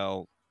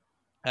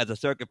 as a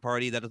circuit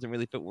party, that doesn't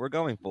really fit what we're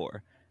going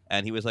for.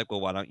 And he was like,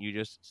 well, why don't you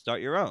just start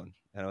your own?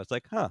 And I was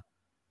like, huh.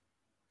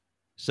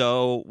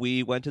 So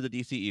we went to the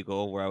DC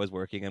Eagle where I was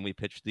working and we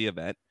pitched the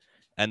event.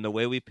 And the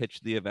way we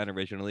pitched the event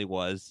originally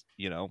was,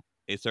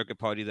 a circuit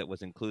party that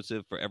was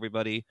inclusive for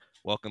everybody,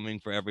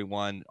 welcoming for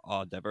everyone,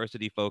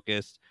 diversity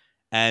focused.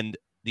 And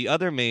the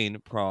other main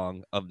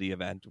prong of the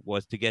event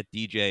was to get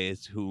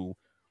DJs who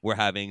were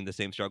having the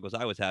same struggles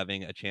I was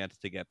having a chance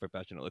to get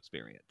professional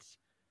experience.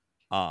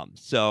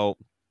 So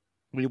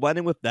we went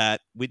in with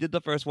that. We did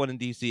the first one in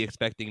DC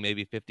expecting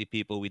maybe 50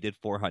 people. We did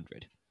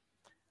 400.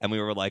 And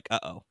we were like,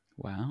 uh-oh.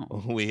 Wow.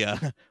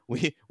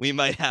 We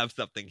might have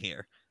something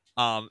here.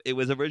 It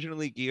was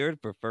originally geared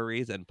for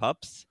furries and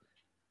pups,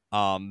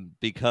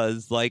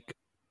 because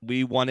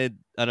we wanted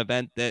an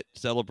event that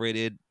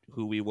celebrated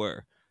who we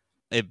were.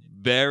 It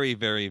very,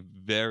 very,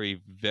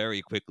 very,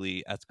 very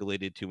quickly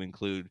escalated to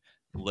include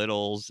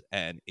littles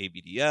and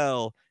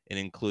ABDL. It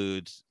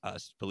includes,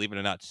 believe it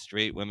or not,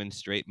 straight women,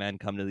 straight men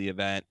come to the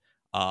event.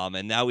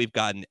 And now we've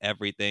gotten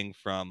everything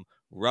from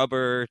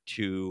rubber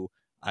to,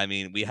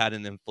 we had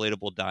an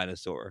inflatable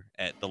dinosaur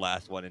at the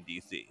last one in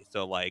DC.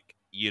 So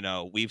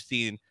we've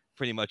seen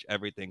pretty much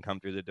everything come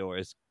through the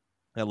doors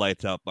that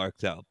Lights Out,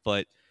 Barks Out.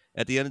 But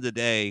at the end of the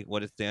day,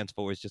 what it stands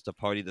for is just a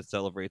party that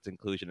celebrates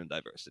inclusion and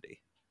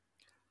diversity.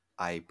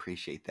 I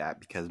appreciate that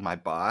because my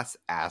boss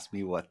asked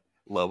me what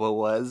Lobo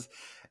was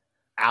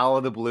out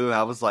of the blue.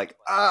 I was like,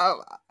 I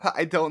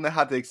don't know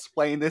how to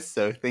explain this,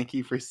 so thank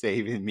you for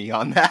saving me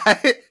on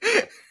that.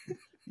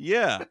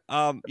 Yeah.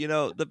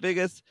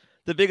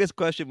 The biggest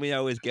question we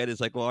always get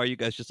is like, well, are you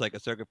guys just like a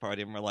circuit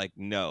party? And we're like,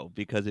 no,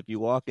 because if you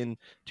walk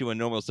into a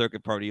normal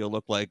circuit party, you'll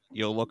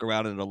look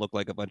around and it'll look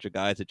like a bunch of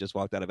guys that just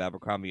walked out of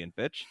Abercrombie and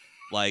Fitch.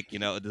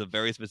 There's a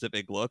very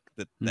specific look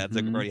that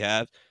circuit party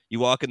has. You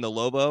walk in the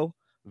Lobo,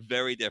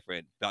 very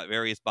different, got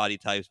various body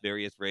types,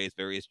 various race,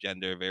 various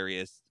gender,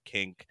 various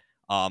kink.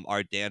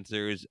 Our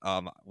dancers,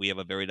 we have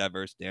a very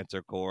diverse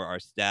dancer core. Our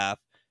staff,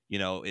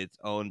 it's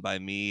owned by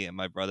me and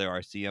my brother.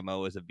 Our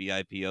CMO is a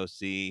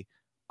BIPOC,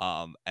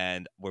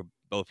 and we're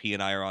both he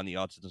and I are on the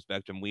autism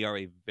spectrum. We are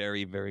a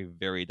very, very,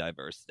 very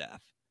diverse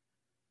staff.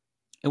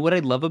 And what I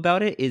love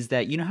about it is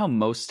that, you know how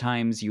most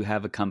times you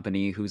have a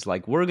company who's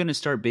like, we're going to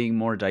start being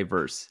more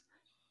diverse.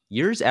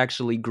 Yours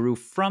actually grew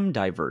from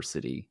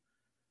diversity,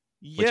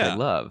 which I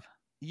love.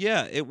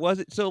 Yeah, it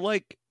wasn't. So,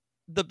 like,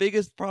 the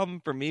biggest problem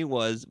for me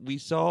was we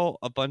saw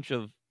a bunch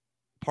of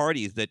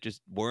parties that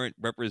just weren't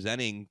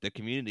representing the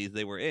communities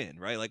they were in,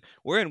 right? Like,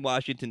 we're in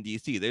Washington,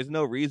 D.C. There's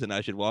no reason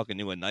I should walk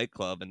into a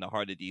nightclub in the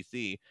heart of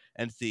D.C.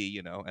 and see,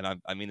 and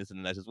I mean this in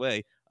the nicest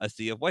way, a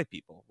sea of white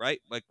people, right?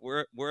 Like,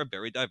 we're a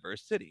very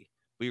diverse city.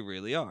 We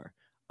really are.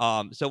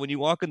 So when you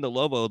walk into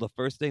Lobo, the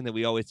first thing that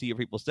we always hear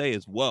people say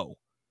is, whoa,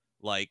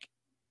 like,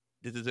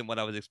 this isn't what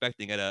I was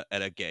expecting at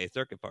a gay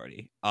circuit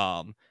party.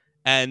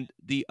 And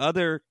the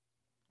other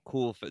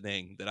cool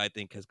thing that I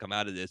think has come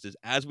out of this is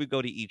as we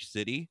go to each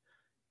city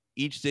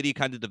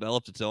kind of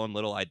develops its own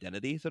little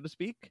identity, so to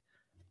speak.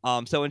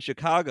 So in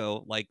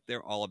Chicago, like,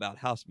 they're all about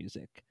house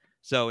music.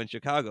 So in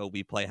Chicago,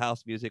 we play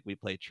house music, we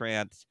play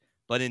trance.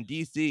 But in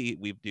DC,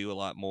 we do a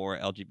lot more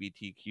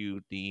LGBTQ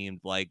themed,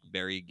 like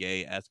very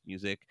gay-esque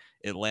music.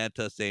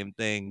 Atlanta, same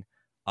thing.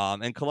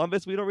 And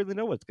Columbus, we don't really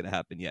know what's going to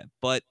happen yet.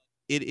 But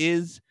it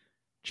is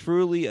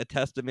truly a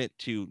testament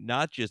to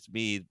not just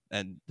me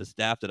and the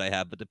staff that I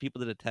have, but the people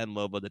that attend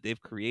Lobo, that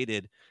they've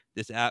created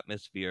this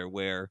atmosphere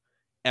where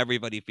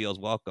everybody feels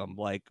welcome.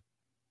 Like,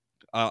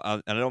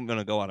 and I don't going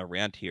to go on a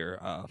rant here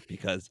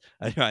because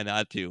I try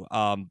not to.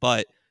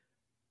 But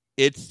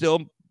it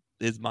still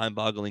is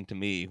mind-boggling to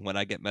me when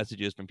I get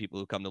messages from people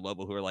who come to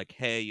Lobo who are like,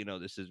 hey,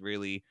 this has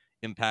really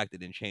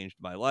impacted and changed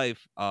my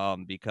life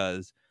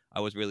because I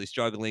was really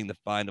struggling to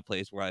find a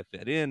place where I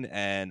fit in,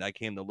 and I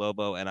came to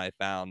Lobo and I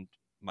found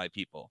my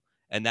people.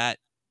 And that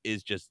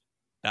is just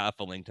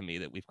baffling to me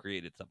that we've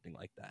created something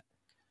like that.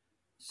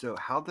 So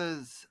how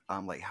does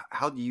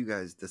how do you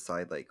guys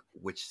decide like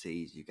which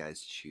cities you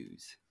guys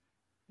choose?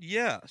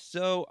 Yeah,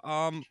 so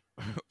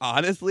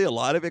honestly, a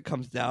lot of it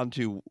comes down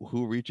to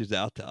who reaches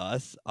out to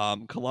us.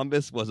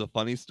 Columbus was a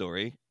funny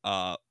story.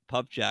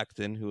 Pup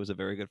Jackson, who was a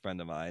very good friend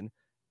of mine,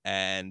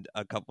 and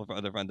a couple of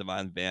other friends of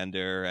mine,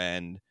 Vander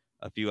and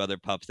a few other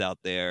pups out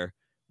there,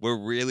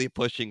 were really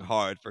pushing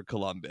hard for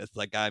Columbus.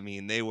 Like, I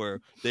mean, they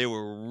were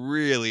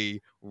really,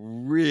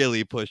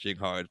 really pushing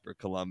hard for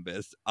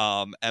Columbus.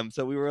 And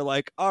so we were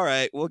like, all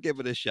right, we'll give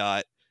it a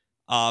shot.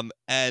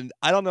 And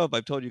I don't know if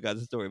I've told you guys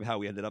the story of how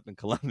we ended up in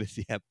Columbus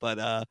yet,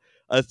 but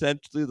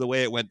essentially the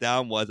way it went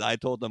down was I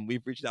told them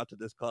we've reached out to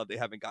this club, they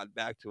haven't gotten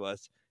back to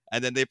us,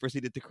 and then they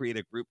proceeded to create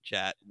a group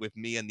chat with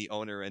me and the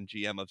owner and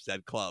GM of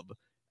said club,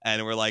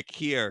 and we're like,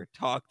 here,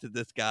 talk to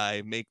this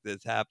guy, make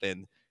this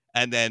happen.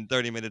 And then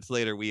 30 minutes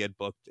later, we had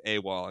booked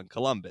AWOL in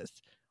Columbus.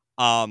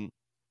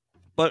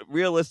 But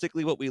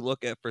realistically, what we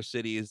look at for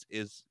cities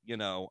is,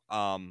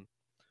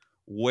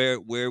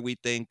 where we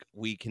think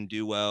we can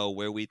do well,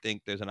 where we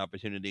think there's an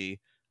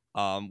opportunity.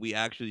 We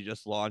actually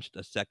just launched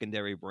a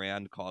secondary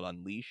brand called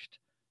Unleashed.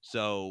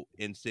 So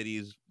in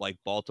cities like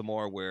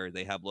Baltimore, where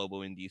they have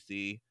Lobo in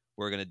DC,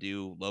 we're going to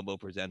do Lobo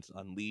Presents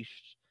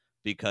Unleashed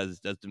because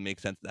it doesn't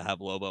make sense to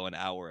have Lobo an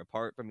hour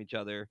apart from each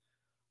other.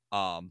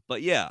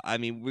 But yeah, I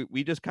mean,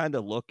 we just kind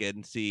of look at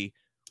and see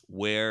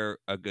where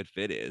a good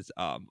fit is.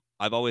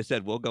 I've always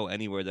said we'll go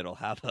anywhere that'll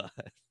have us.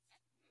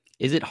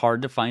 Is it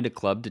hard to find a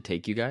club to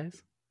take you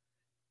guys?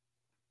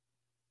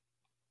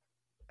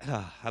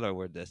 How do I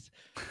word this?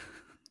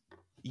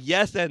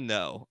 Yes and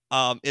no.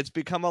 It's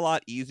become a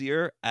lot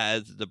easier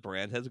as the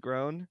brand has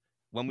grown.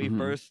 When we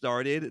first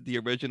started, the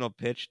original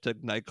pitch to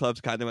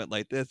nightclubs kind of went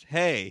like this.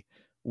 Hey,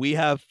 we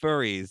have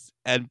furries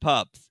and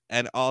pups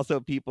and also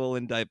people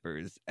in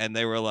diapers. And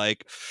they were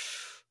like,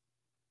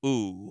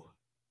 ooh.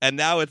 And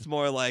now it's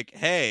more like,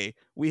 hey,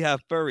 we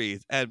have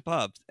furries and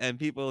pups and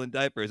people in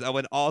diapers. Oh,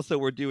 and also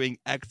we're doing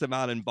X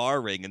amount in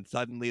bar ring. And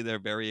suddenly they're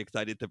very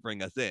excited to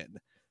bring us in.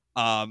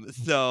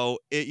 So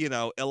it,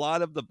 a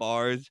lot of the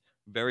bars,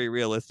 very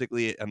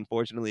realistically,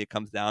 unfortunately, it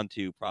comes down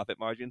to profit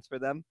margins for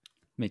them.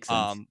 Makes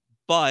sense.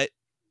 But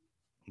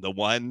the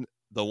one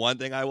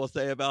thing I will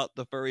say about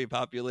the furry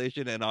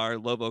population and our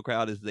Lobo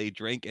crowd is they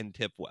drink and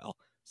tip well.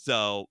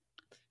 So,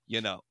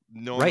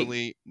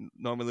 normally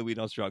we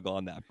don't struggle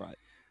on that front.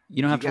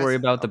 You don't have to worry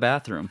about the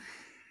bathroom.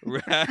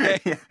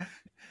 Right.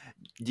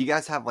 Do you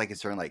guys have like a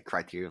certain like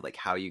criteria of like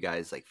how you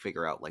guys like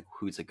figure out like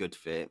who's a good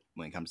fit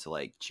when it comes to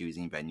like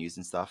choosing venues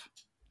and stuff?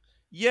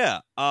 Yeah.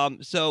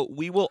 So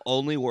we will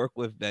only work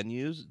with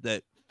venues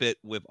that fit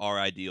with our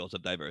ideals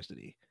of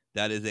diversity.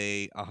 That is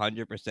a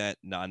 100%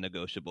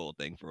 non-negotiable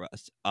thing for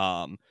us.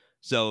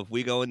 So if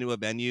we go into a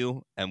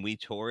venue and we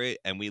tour it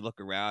and we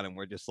look around and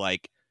we're just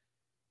like,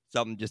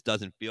 something just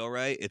doesn't feel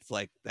right, it's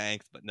like,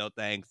 thanks, but no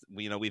thanks.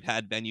 We've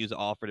had venues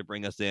offer to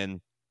bring us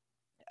in,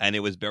 and it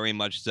was very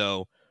much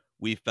so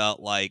we felt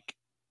like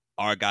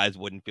our guys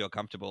wouldn't feel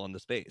comfortable in the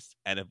space.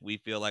 And if we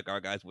feel like our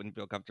guys wouldn't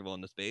feel comfortable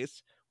in the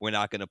space, we're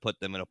not going to put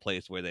them in a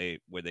place where they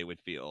would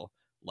feel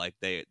like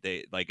they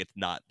like it's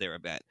not their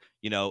event.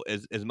 You know,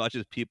 as much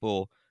as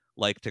people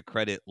like to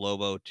credit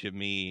Lobo to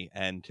me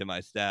and to my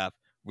staff,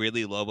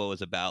 really Lobo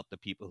is about the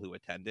people who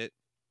attend it.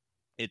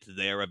 It's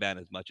their event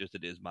as much as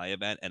it is my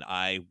event, and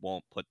I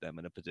won't put them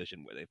in a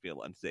position where they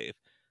feel unsafe.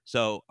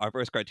 So our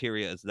first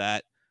criteria is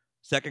that.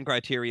 Second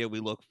criteria we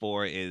look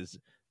for is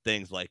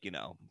things like, you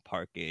know,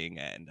 parking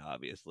and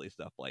obviously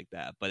stuff like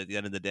that. But at the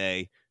end of the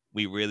day,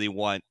 we really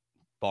want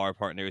bar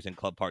partners and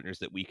club partners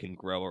that we can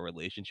grow a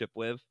relationship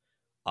with.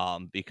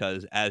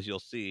 Because as you'll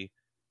see,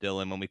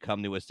 Dylan, when we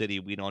come to a city,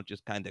 we don't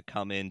just kind of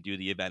come in, do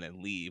the event,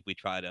 and leave. We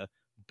try to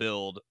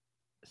build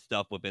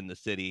stuff within the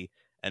city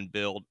and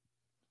build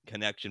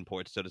connection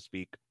ports, so to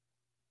speak,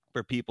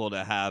 for people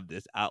to have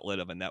this outlet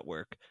of a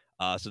network,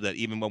 so that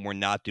even when we're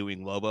not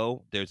doing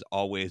Lobo, there's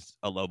always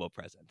a Lobo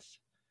presence.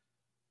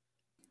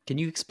 Can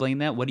you explain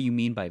that? What do you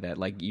mean by that?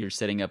 Like you're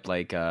setting up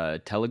like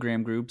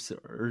Telegram groups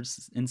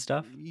and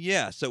stuff?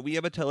 Yeah, so we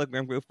have a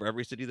Telegram group for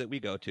every city that we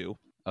go to.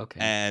 Okay.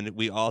 And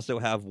we also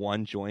have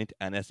one joint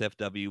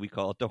NSFW. We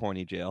call it the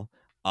Horny Jail,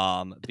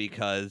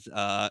 because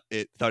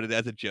it started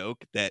as a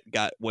joke that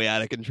got way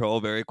out of control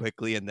very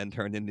quickly and then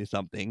turned into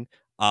something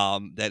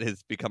that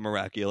has become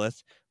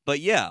miraculous. But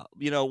yeah,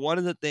 you know, one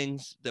of the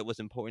things that was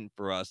important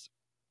for us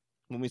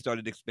when we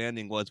started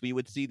expanding was we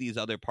would see these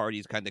other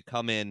parties kind of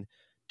come in,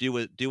 do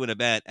an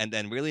event, and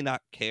then really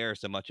not care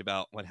so much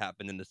about what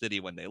happened in the city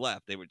when they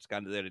left. They were just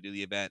kind of there to do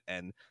the event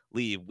and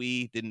leave.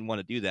 We didn't want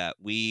to do that.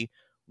 We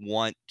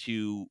want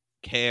to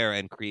care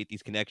and create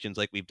these connections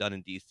like we've done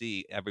in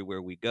DC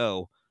everywhere we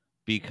go,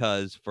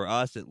 because for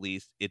us at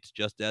least, it's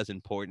just as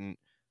important.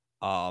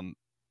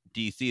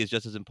 DC is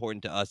just as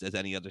important to us as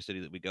any other city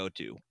that we go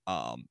to.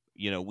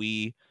 You know,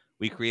 we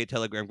create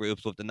Telegram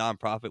groups with the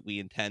nonprofit. We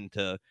intend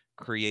to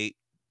create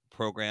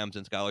programs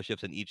and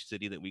scholarships in each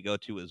city that we go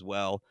to as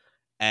well.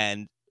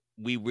 And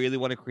we really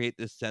want to create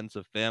this sense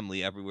of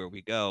family everywhere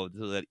we go,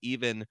 so that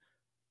even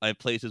in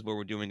places where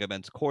we're doing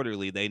events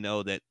quarterly, they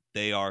know that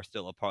they are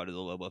still a part of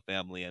the Lobo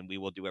family, and we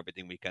will do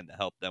everything we can to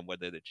help them,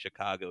 whether it's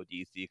Chicago,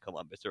 DC,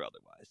 Columbus, or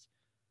otherwise.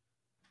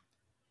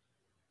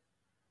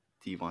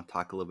 Do you want to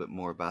talk a little bit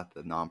more about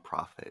the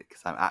nonprofit?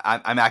 Because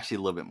I'm actually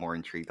a little bit more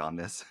intrigued on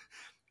this,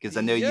 because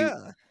I know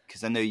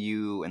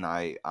you and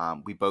I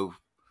we both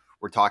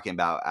were talking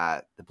about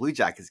at the Blue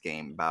Jackets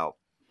game about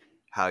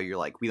how you're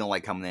like, we don't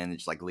like coming in and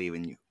just like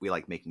leaving. We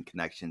like making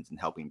connections and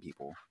helping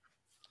people.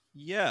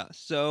 Yeah.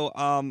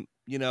 So,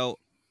 you know,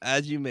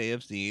 as you may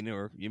have seen,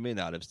 or you may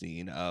not have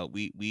seen,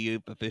 we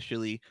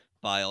officially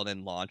filed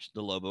and launched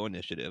the Lobo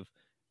Initiative,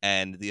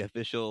 and the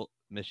official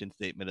mission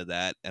statement of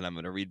that, and I'm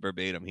going to read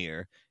verbatim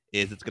here,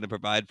 is it's going to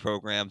provide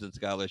programs and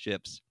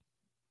scholarships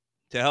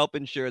to help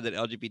ensure that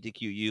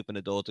LGBTQ youth and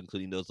adults,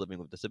 including those living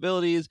with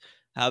disabilities,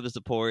 have the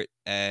support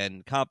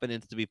and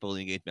confidence to be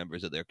fully engaged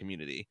members of their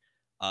community.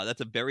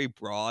 That's a very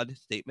broad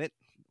statement.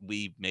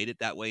 We made it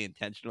that way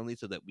intentionally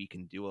so that we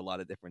can do a lot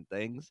of different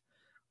things.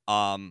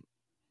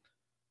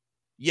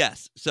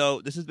 Yes,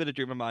 so this has been a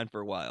dream of mine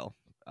for a while.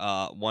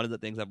 One of the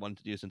things I've wanted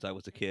to do since I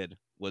was a kid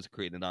was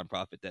create a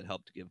nonprofit that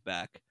helped give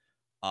back.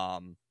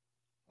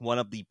 One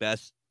of the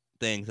best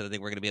things that I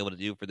think we're going to be able to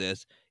do for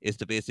this is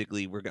to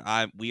basically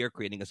we are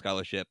creating a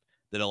scholarship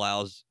that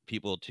allows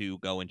people to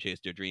go and chase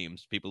their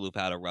dreams. People who've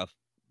had a rough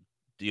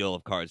deal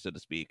of cards, so to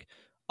speak.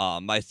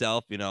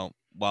 Myself, you know,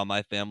 while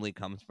my family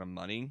comes from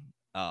money,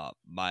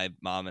 my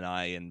mom and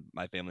I and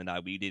my family and I,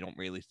 we don't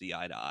really see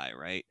eye to eye,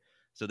 right?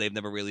 So they've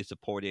never really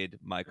supported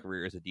my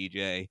career as a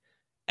DJ,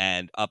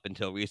 and up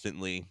until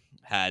recently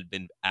had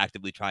been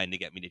actively trying to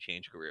get me to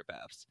change career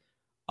paths.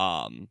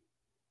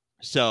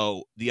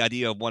 So the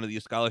idea of one of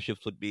these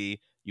scholarships would be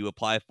you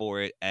apply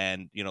for it,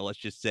 and, you know, let's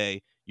just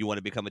say you want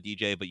to become a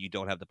DJ, but you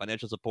don't have the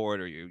financial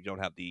support, or you don't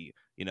have the,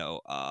 you know,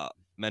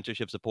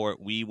 mentorship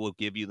support. We will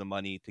give you the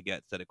money to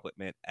get said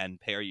equipment and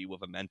pair you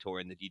with a mentor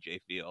in the DJ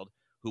field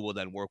who will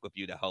then work with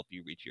you to help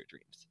you reach your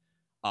dreams.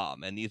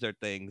 And these are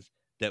things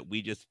that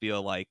we just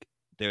feel like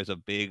there's a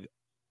big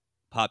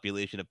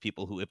population of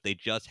people who, if they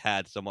just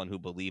had someone who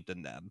believed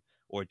in them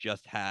or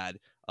just had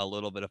a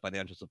little bit of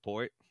financial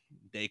support,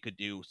 they could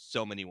do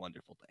so many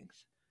wonderful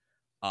things.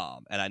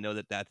 And I know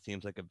that that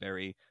seems like a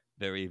very,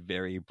 very,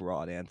 very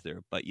broad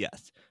answer, but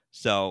yes.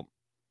 So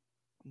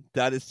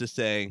that is to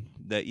say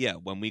that, yeah,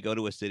 when we go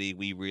to a city,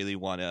 we really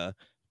want to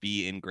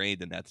be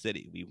ingrained in that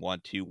city. We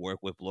want to work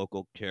with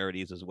local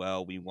charities as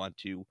well. We want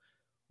to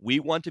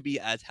be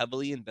as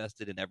heavily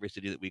invested in every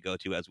city that we go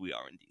to as we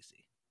are in DC.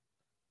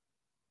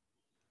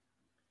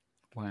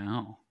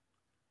 Wow.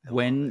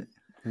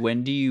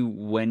 When do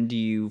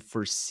you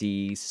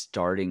foresee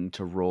starting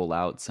to roll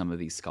out some of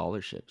these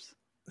scholarships?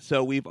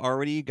 So we've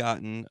already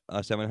gotten a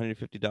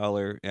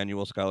 $750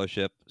 annual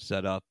scholarship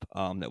set up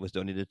that was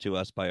donated to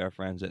us by our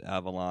friends at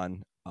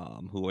Avalon,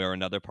 who are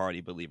another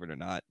party, believe it or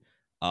not.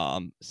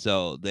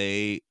 So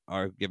they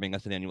are giving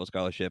us an annual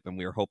scholarship, and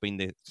we are hoping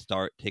to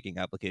start taking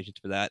applications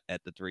for that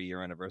at the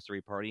 3-year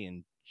anniversary party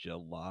in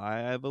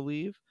July, I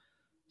believe.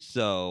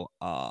 So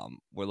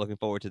we're looking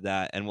forward to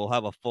that, and we'll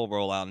have a full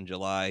rollout in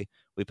July.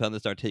 We plan to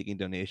start taking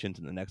donations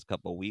in the next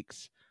couple of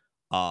weeks.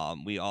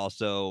 We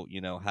also,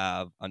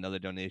 have another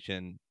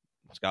donation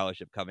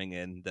scholarship coming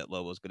in that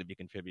Lobo is going to be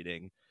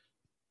contributing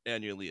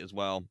annually as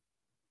well.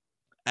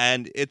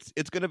 And it's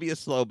going to be a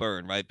slow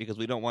burn, right? Because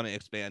we don't want to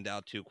expand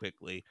out too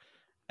quickly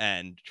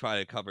and try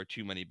to cover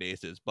too many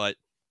bases. But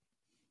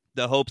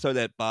the hopes are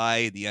that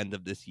by the end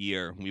of this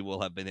year, we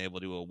will have been able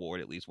to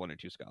award at least 1 or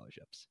 2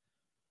 scholarships.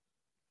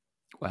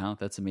 Wow,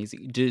 that's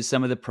amazing. Do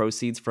some of the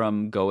proceeds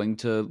from going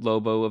to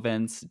Lobo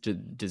events,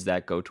 does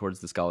that go towards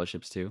the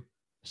scholarships too?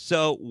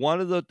 So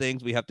one of the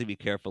things we have to be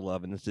careful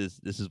of, and this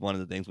is one of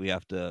the things we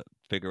have to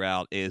figure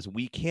out, is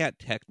we can't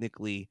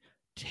technically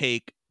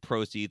take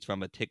proceeds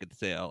from a ticket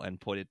sale and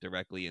put it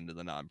directly into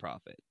the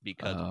nonprofit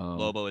because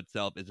Lobo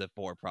itself is a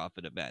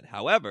for-profit event.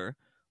 However,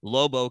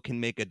 Lobo can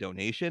make a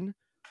donation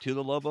to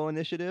the Lobo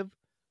Initiative,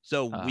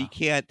 so we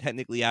can't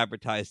technically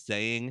advertise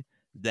saying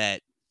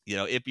that,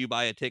 if you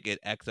buy a ticket,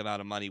 X amount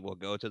of money will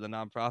go to the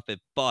nonprofit,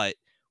 but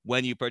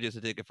when you purchase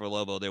a ticket for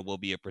Lobo, there will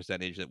be a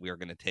percentage that we are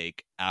going to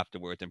take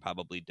afterwards and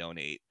probably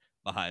donate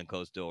behind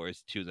closed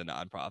doors to the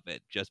nonprofit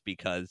just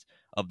because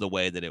of the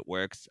way that it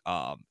works.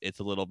 It's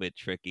a little bit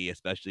tricky,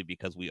 especially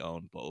because we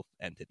own both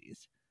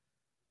entities.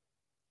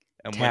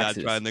 And Taxes.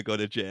 We're not trying to go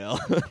to jail.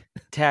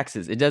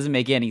 Taxes. It doesn't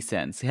make any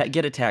sense.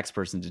 Get a tax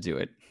person to do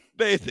it.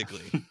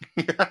 Basically.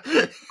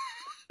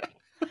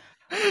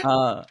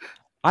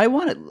 I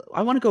want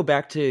to go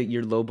back to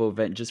your Lobo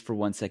event just for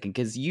 1 second,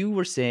 because you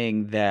were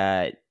saying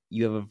that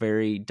you have a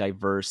very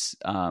diverse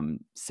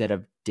set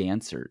of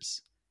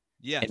dancers.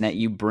 Yes. And that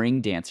you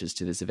bring dancers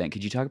to this event.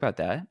 Could you talk about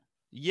that?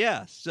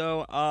 Yeah.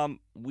 So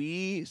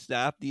we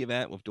staff the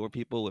event with door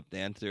people, with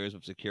dancers,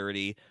 with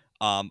security.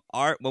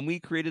 When we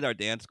created our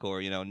dance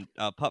corps,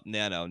 Pup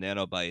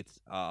Nano Bites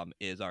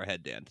is our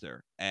head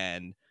dancer,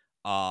 and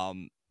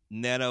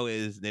Nano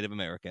is Native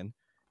American.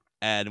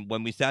 And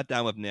when we sat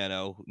down with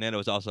Nano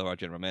is also our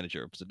general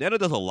manager. So Nano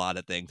does a lot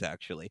of things,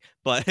 actually.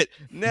 But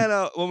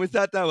when we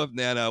sat down with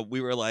Nano,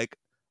 we were like,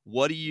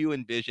 what do you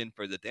envision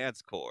for the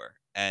dance corps?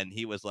 And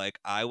he was like,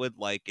 I would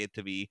like it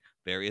to be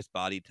various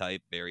body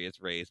type, various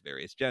race,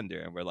 various gender.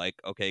 And we're like,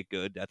 okay,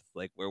 good. That's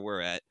like where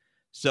we're at.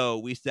 So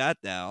we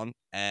sat down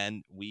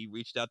and we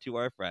reached out to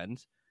our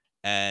friends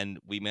and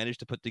we managed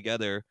to put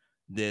together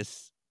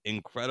this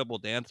incredible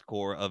dance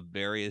corps of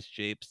various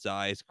shapes,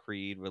 size,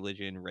 creed,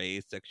 religion,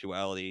 race,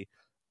 sexuality.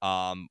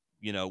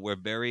 We're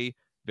very,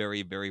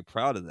 very, very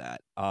proud of that.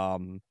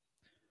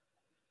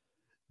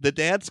 The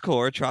dance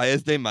corps, try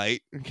as they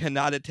might,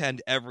 cannot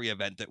attend every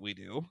event that we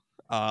do.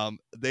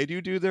 They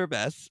do their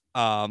best,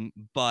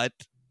 but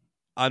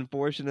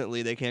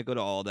unfortunately, they can't go to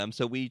all of them.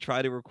 So we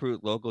try to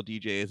recruit local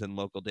DJs and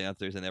local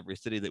dancers in every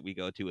city that we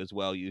go to as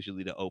well,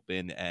 usually to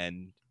open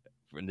and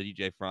from the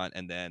DJ front,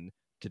 and then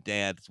to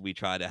dance, we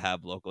try to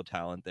have local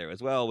talent there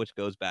as well, which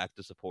goes back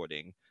to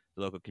supporting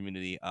the local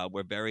community.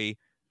 We're very,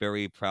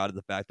 very proud of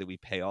the fact that we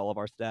pay all of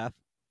our staff.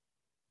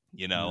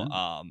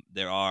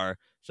 There are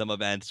some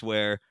events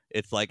where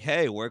it's like,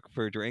 hey, work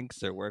for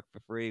drinks or work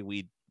for free.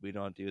 We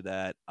don't do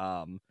that.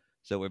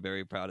 So we're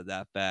very proud of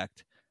that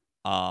fact.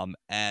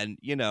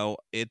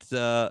 It's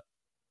the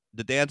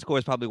dance corps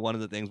is probably one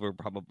of the things we're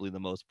probably the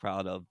most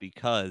proud of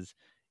because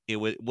it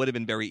would have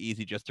been very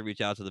easy just to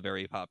reach out to the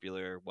very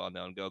popular,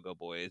 well-known Go-Go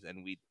Boys,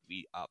 and we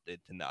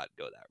opted to not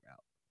go that route.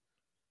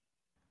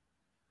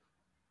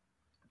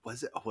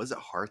 Was it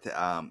hard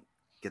to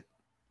get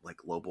like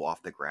Lobo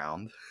off the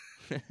ground?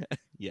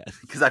 Yes,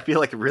 because I feel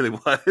like it really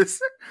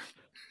was.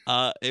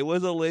 It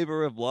was a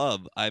labor of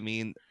love. I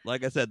mean,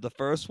 like I said, the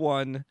first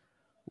one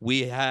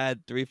we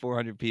had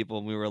 300-400 people,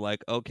 and we were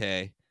like,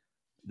 okay,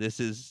 this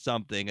is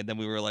something. And then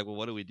we were like, well,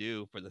 what do we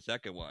do for the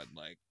second one?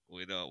 Like,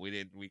 we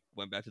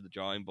went back to the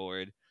drawing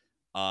board.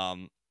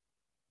 My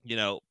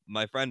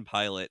friend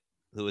Pilot,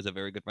 who is a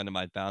very good friend of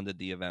mine, founded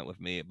the event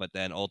with me, but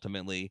then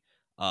ultimately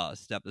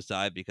stepped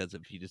aside because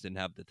he just didn't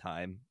have the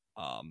time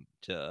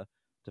to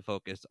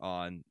focus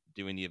on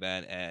doing the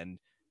event, and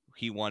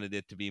he wanted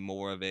it to be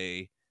more of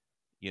a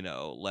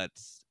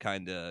let's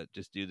kind of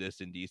just do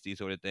this in DC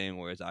sort of thing,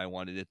 whereas I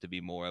wanted it to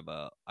be more of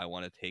a I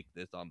want to take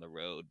this on the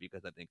road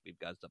because I think we've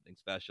got something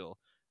special.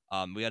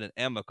 We had an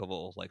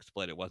amicable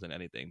split. It wasn't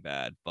anything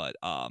bad, but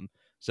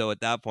so at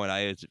that point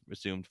I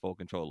assumed full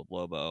control of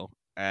Lobo,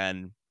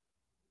 and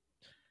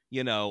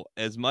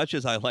as much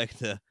as I like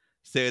to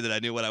say that I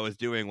knew what I was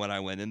doing when I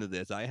went into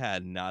this, I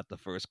had not the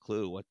first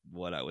clue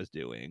what I was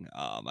doing.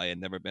 I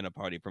had never been a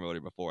party promoter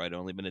before. I'd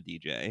only been a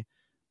DJ.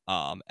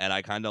 And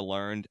I kind of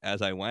learned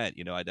as I went.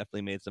 I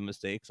definitely made some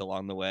mistakes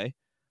along the way.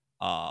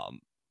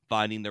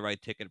 Finding the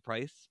right ticket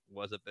price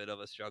was a bit of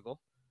a struggle,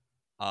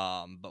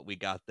 but we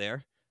got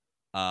there.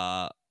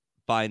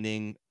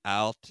 Finding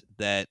out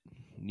that,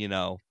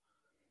 the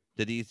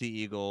DC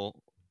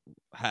Eagle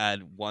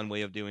had one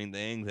way of doing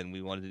things and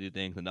we wanted to do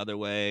things another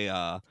way.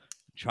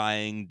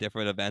 Trying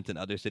different events in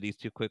other cities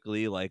too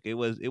quickly. It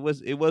was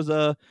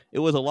a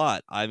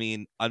lot. I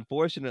mean,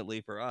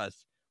 unfortunately for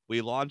us, we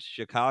launched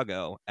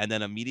Chicago and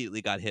then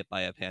immediately got hit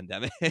by a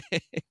pandemic.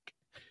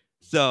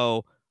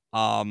 So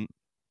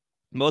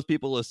most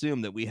people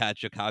assume that we had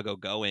Chicago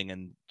going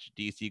and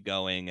DC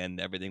going and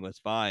everything was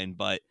fine.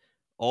 But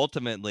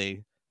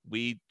ultimately,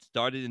 we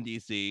started in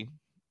DC,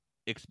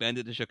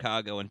 expanded to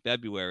Chicago in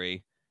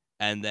February,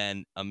 and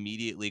then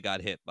immediately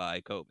got hit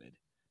by COVID.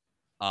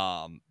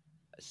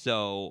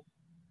 So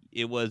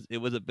it was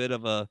a bit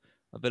of a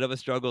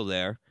struggle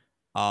there.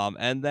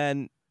 And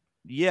then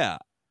yeah,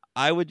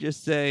 I would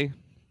just say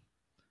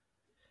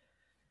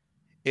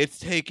it's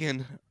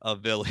taken a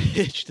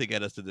village to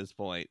get us to this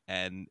point,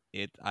 and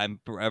I'm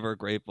forever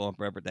grateful and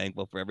forever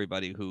thankful for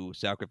everybody who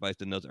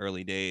sacrificed in those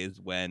early days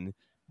when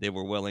they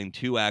were willing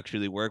to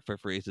actually work for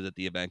free so that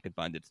the event could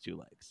find its two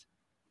legs.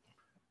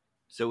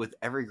 So with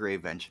every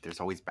great venture, there's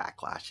always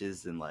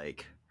backlashes and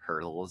like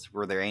hurdles.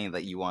 Were there any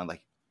that you want to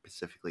like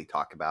specifically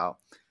talk about?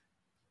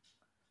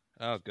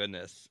 Oh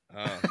goodness,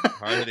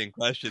 hard hitting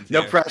questions.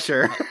 No here.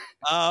 pressure.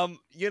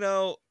 You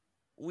know,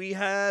 we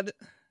had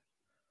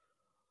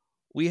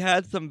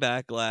some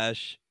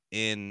backlash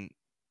in,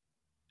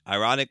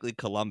 ironically,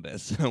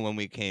 Columbus when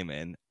we came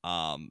in,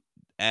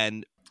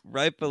 and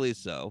rightfully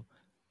so.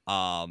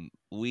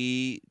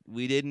 We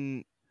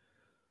didn't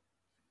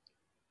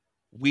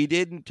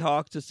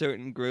talk to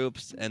certain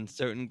groups, and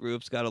certain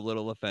groups got a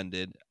little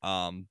offended.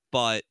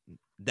 But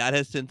that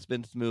has since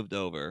been smoothed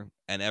over,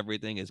 and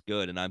everything is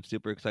good. And I'm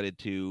super excited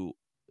to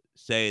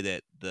say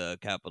that the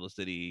Capital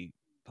City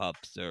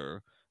Pups,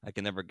 or I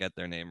can never get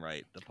their name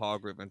right, the Paw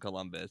Group in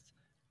Columbus,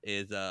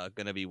 is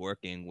going to be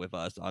working with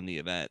us on the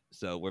event.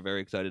 So we're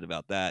very excited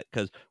about that,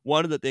 because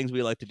one of the things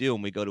we like to do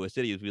when we go to a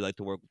city is we like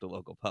to work with the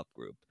local pup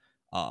group.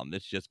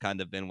 It's just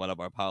kind of been one of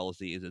our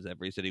policies, is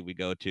every city we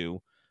go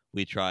to,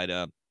 we try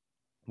to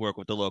work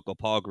with the local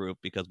paw group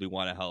because we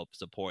want to help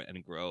support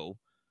and grow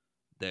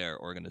their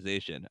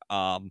organization.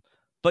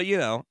 But you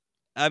know,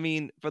 I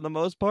mean, for the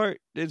most part,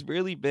 there's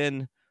really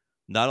been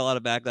not a lot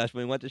of backlash.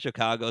 When we went to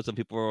Chicago, some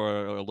people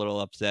were a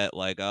little upset,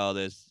 like, oh,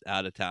 there's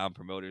out of town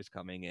promoters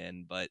coming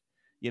in, but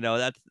you know,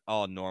 that's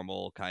all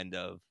normal kind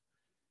of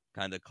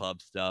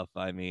club stuff.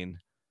 I mean,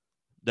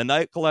 the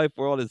nightlife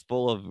world is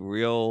full of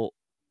real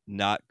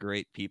not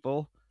great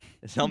people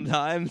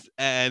sometimes,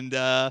 and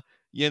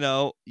you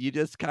know, you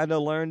just kind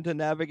of learn to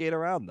navigate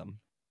around them.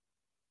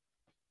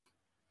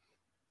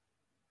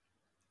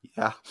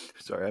 Yeah.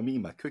 Sorry, I'm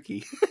eating my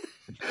cookie.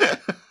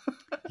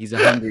 He's a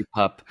hungry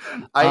pup.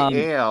 I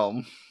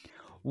am.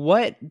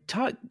 What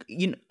talk?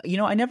 You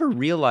know, I never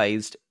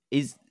realized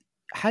is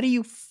how do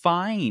you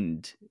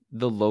find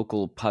the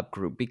local pup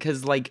group?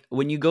 Because like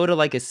when you go to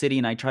like a city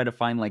and I try to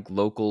find like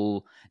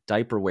local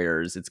diaper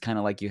wearers, it's kind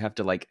of like you have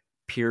to like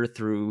peer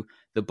through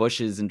the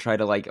bushes and try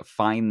to like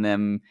find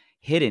them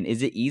hidden.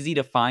 Is it easy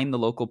to find the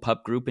local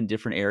pup group in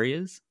different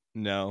areas?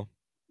 No.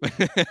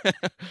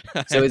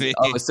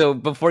 So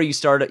before you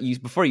start an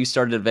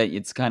event,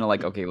 it's kind of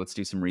like, okay, let's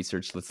do some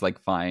research. Let's like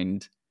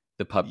find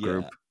the pup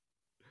group.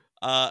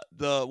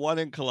 The one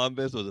in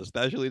Columbus was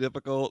especially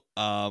difficult.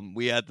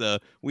 We had to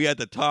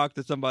talk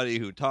to somebody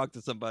who talked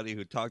to somebody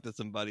who talked to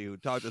somebody who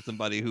talked to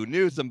somebody who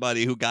knew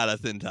somebody who got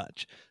us in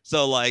touch.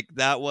 So like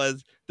that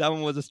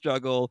one was a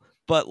struggle,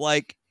 but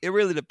like it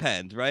really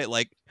depends, right?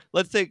 Like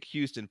let's take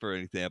Houston for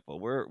an example.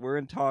 We're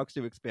in talks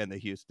to expand to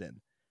Houston.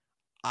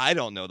 I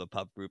don't know the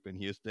pup group in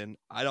Houston.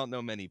 I don't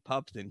know many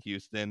pups in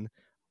Houston.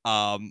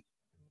 You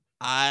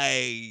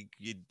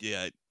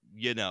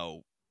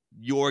know,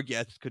 your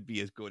guess could be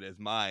as good as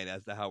mine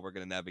as to how we're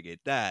going to navigate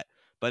that.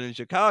 But in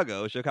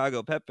Chicago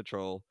Pet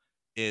Patrol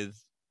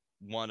is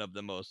one of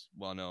the most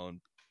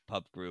well-known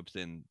pup groups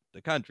in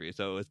the country.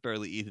 So it's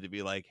fairly easy to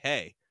be like,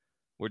 hey,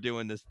 we're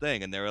doing this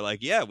thing. And they were like,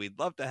 yeah, we'd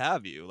love to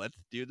have you. Let's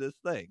do this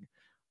thing.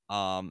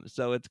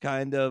 So it's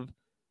kind of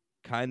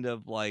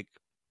like,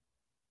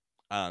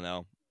 I don't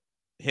know,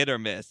 hit or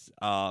miss.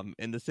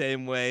 In the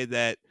same way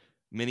that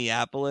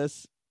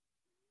Minneapolis,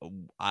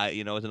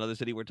 is another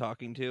city we're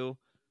talking to.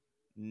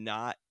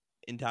 Not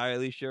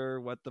entirely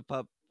sure what the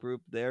pup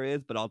group there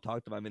is, but I'll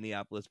talk to my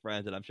Minneapolis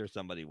friends and I'm sure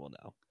somebody will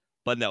know.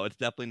 But no, it's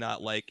definitely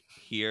not like,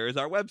 here's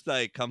our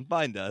website, come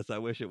find us. I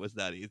wish it was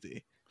that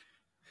easy.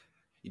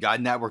 You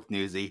got network,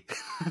 Newsy.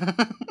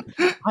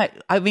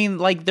 I mean,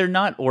 like they're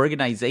not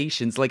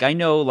organizations. Like I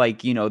know,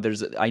 like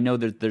there's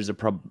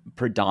a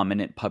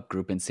predominant pup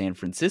group in San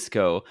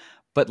Francisco,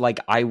 but like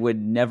I would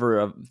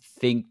never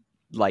think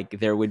like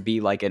there would be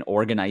like an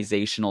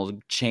organizational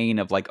chain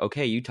of like,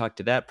 okay, you talk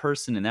to that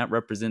person and that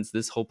represents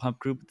this whole pup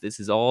group. This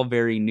is all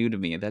very new to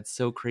me. That's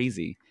so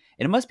crazy,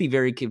 and it must be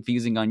very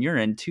confusing on your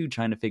end too,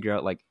 trying to figure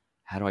out like,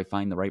 how do I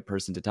find the right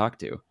person to talk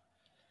to?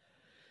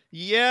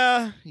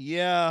 Yeah.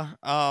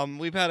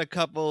 We've had a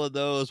couple of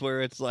those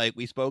where it's like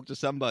we spoke to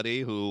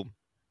somebody who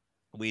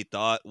we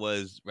thought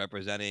was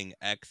representing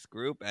X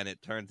group, and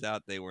it turns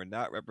out they were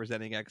not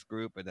representing X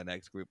group, and then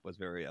X group was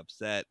very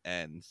upset.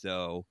 And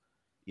so,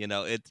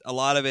 it's a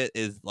lot of it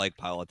is like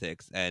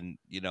politics, and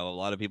a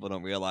lot of people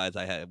don't realize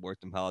I had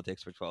worked in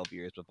politics for 12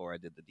 years before I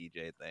did the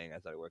DJ thing. I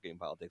started working in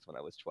politics when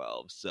I was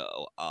 12.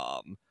 So,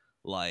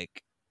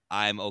 like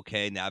I'm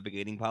okay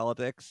navigating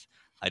politics.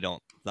 It's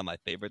not my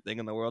favorite thing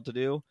in the world to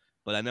do,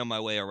 but I know my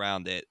way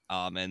around it.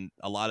 And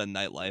a lot of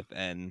nightlife,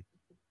 and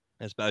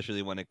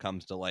especially when it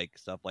comes to like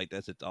stuff like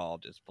this, it's all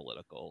just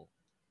political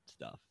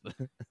stuff.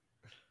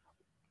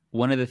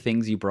 One of the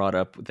things you brought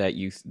up that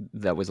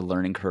was a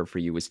learning curve for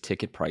you was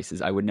ticket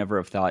prices. I would never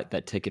have thought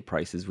that ticket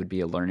prices would be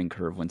a learning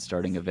curve when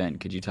starting an event.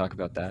 Could you talk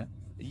about that?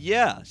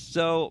 Yeah,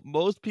 so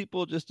most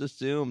people just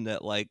assume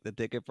that like the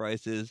ticket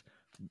prices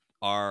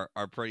are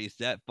pretty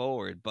set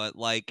forward, but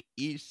like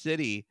each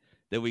city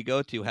that we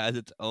go to has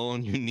its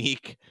own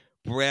unique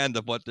brand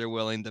of what they're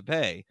willing to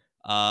pay.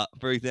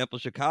 For example,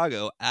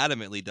 Chicago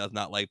adamantly does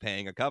not like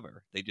paying a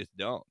cover. They just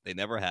don't. They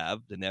never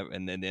have.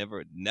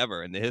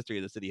 Never in the history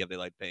of the city have they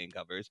liked paying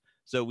covers.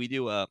 So we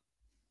do a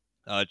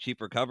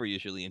cheaper cover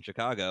usually in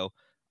Chicago.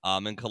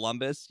 In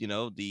Columbus,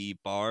 the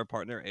bar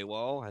partner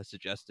AWOL has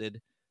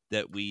suggested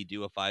that we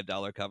do a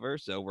 $5 cover,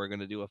 so we're going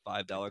to do a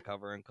 $5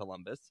 cover in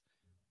Columbus.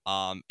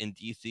 In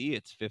DC,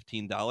 it's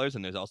 $15,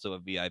 and there's also a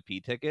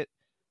VIP ticket.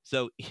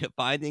 So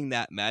finding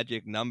that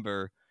magic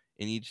number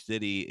in each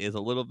city is a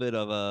little bit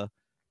of a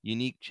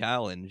unique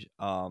challenge.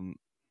 Not,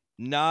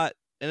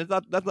 and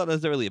that's not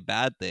necessarily a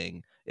bad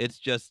thing. It's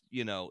just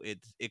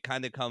it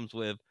kind of comes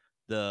with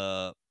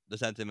the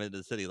sentiment of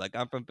the city. Like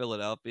I'm from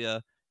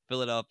Philadelphia.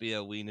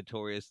 Philadelphia, we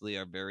notoriously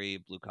are very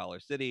blue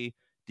collar city.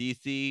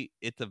 DC,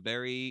 it's a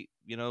very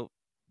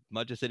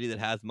much a city that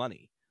has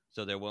money,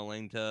 so they're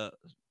willing to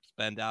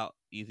spend out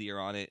easier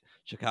on it.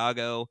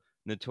 Chicago,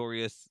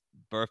 notorious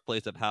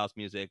birthplace of house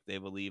music. They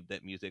believe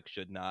that music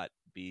should not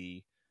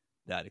be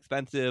that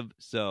expensive.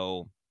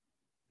 So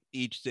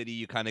each city,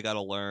 you kind of got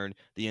to learn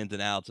the ins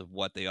and outs of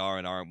what they are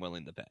and aren't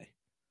willing to pay.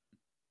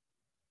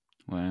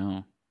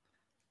 Wow.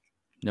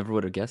 Never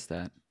would have guessed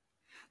that.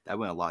 That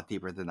went a lot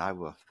deeper than I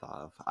would have thought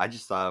of. I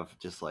just thought of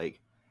just like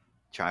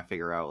trying to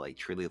figure out like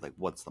truly like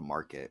what's the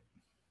market.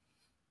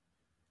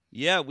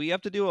 Yeah, we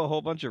have to do a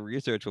whole bunch of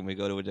research when we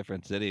go to a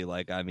different city.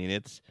 Like, I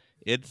mean,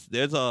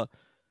 there's a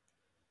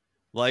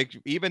like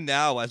even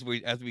now as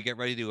we get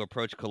ready to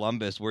approach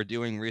Columbus, we're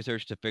doing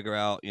research to figure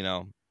out,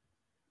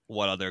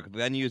 what other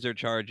venues are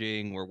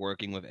charging. We're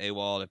working with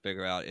AWOL to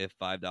figure out if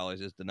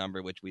 $5 is the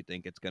number which we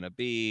think it's going to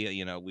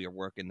be. We are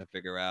working to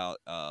figure out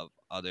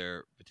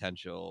other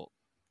potential,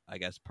 I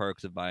guess,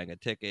 perks of buying a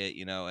ticket,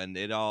 and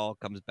it all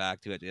comes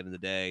back to, at the end of the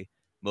day,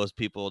 most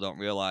people don't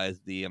realize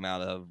the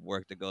amount of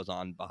work that goes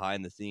on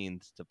behind the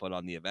scenes to put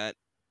on the event,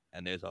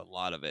 and there's a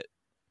lot of it.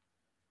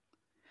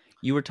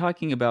 You were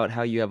talking about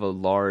how you have a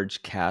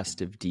large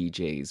cast of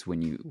DJs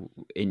when you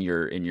in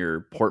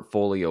your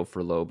portfolio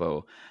for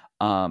Lobo.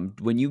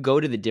 When you go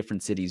to the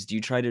different cities, do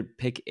you try to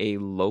pick a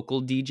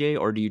local DJ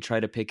or do you try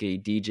to pick a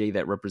DJ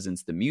that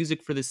represents the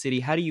music for the city?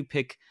 How do you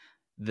pick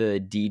the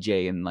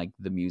DJ and like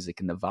the music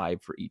and the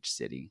vibe for each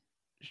city?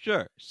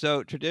 Sure.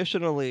 So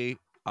traditionally,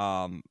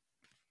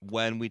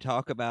 when we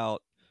talk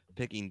about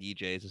picking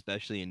DJs,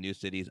 especially in new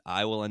cities,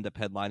 I will end up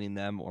headlining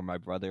them, or my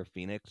brother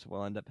Phoenix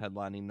will end up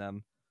headlining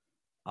them.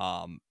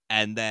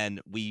 And then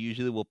we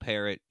usually will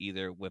pair it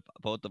either with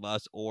both of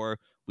us, or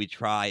we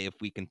try, if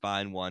we can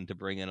find one, to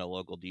bring in a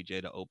local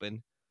DJ to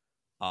open.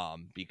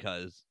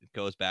 Because it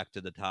goes back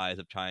to the ties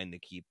of trying to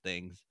keep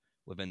things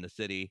within the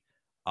city.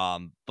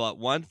 But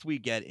once we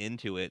get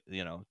into it,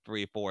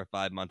 3, 4,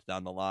 5 months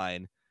down the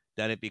line,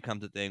 then it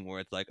becomes a thing where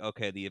it's like,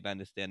 okay, the event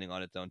is standing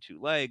on its own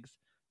two legs.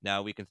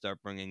 Now we can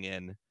start bringing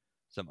in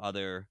some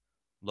other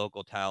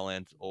local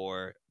talents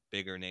or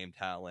bigger name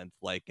talents.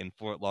 Like in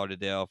Fort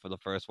Lauderdale, for the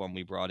first one,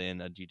 we brought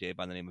in a DJ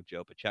by the name of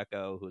Joe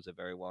Pacheco, who's a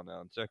very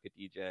well-known circuit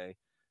DJ.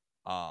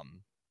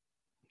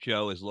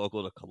 Joe is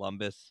local to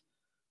Columbus,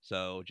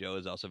 so Joe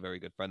is also a very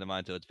good friend of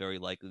mine. So it's very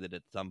likely that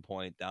at some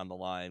point down the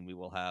line, we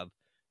will have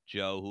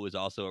Joe, who is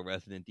also a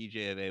resident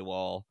DJ of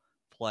AWOL,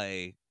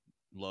 play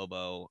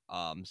Lobo.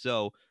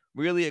 So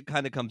really, it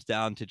kind of comes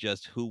down to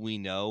just who we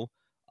know.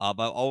 But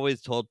I've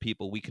always told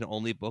people we can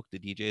only book the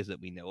DJs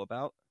that we know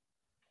about,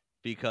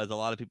 because a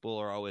lot of people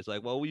are always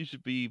like, well, we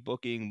should be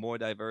booking more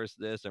diverse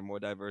this or more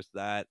diverse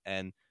that.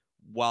 And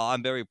while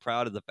I'm very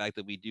proud of the fact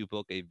that we do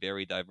book a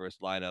very diverse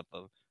lineup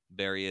of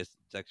various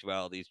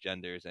sexualities,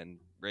 genders, and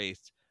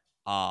race,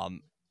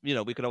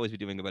 we could always be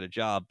doing a better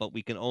job, but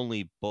we can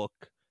only book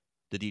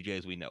the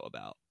DJs we know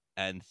about.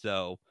 And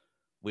so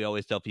we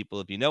always tell people,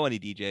 if you know any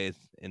DJs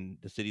in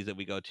the cities that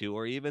we go to,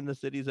 or even the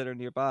cities that are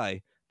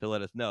nearby, to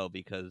let us know,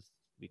 because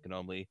we can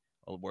only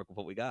work with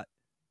what we got.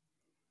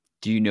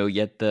 Do you know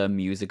yet the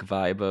music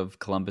vibe of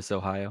Columbus,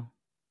 Ohio?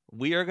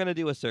 We are going to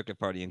do a circuit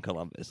party in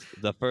Columbus.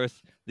 The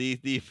first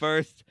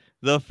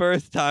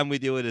time we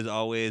do it is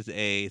always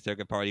a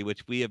circuit party,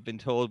 which we have been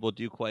told will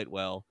do quite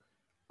well.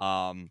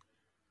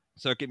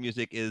 Circuit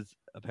music is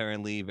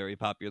apparently very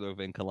popular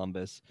within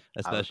Columbus,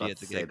 especially at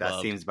the gay clubs.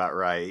 That seems about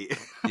right.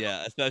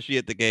 Yeah, especially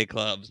at the gay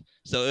clubs.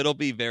 So it'll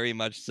be very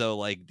much so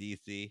like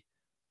DC.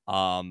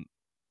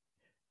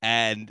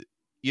 And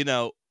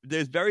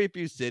there's very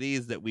few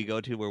cities that we go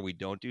to where we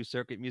don't do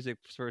circuit music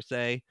per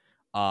se.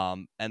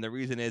 And the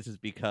reason is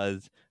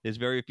because there's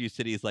very few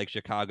cities like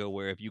Chicago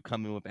where if you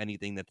come in with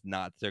anything that's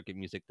not circuit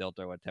music, they'll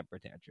throw a temper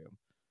tantrum.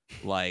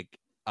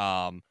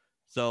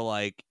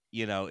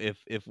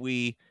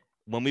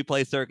 When we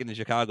play circuit in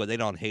Chicago, they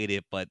don't hate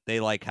it, but they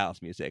like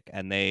house music,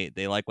 and they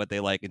like what they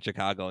like in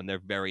Chicago, and they're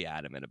very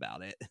adamant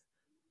about it.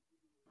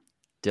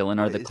 Dylan,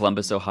 are What the is-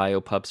 Columbus,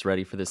 Ohio pups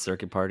ready for this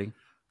circuit party?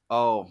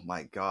 Oh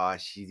my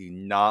gosh, you do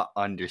not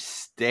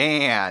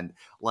understand.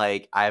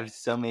 Like, I have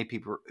so many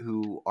people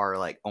who are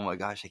like, "Oh my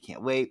gosh, I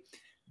can't wait."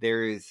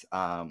 There's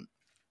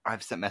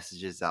I've sent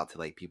messages out to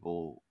like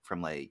people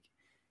from like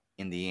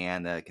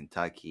Indiana,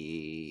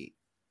 Kentucky,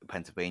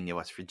 Pennsylvania,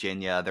 West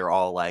Virginia. They're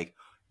all like,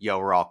 "Yo,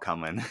 we're all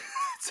coming."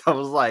 So I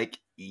was like,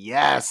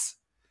 "Yes."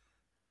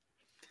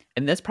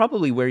 And that's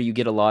probably where you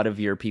get a lot of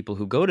your people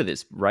who go to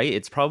this, right?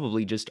 It's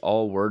probably just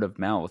all word of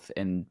mouth,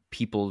 and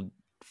people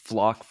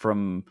flock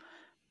from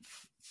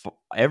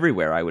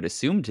everywhere, I would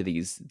assume, to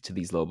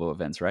these Lobo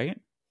events,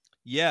 right?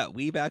 Yeah,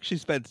 we've actually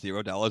spent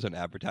 $0 on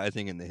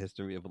advertising in the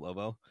history of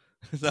Lobo.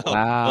 So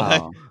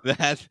Wow.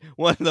 that's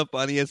one of the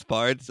funniest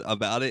parts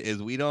about it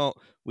is we don't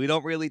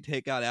really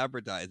take out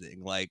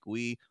advertising. Like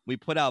we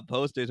put out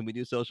posters and we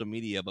do social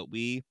media, but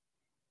we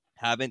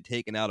haven't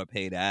taken out a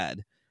paid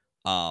ad.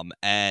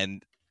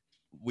 And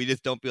we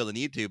just don't feel the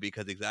need to,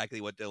 because exactly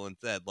what Dylan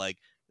said, like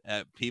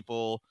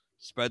people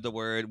spread the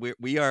word.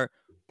 We are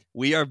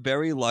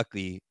very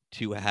lucky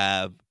to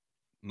have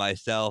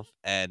myself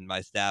and my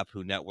staff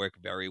who network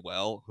very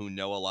well, who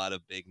know a lot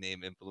of big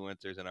name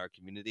influencers in our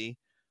community,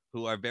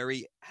 who are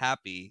very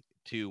happy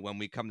to, when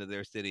we come to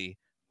their city,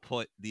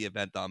 put the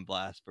event on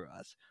blast for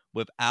us.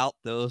 Without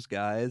those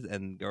guys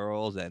and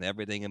girls and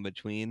everything in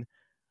between,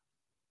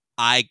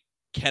 I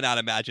cannot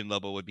imagine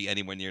Lobo would be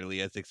anywhere nearly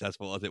as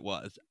successful as it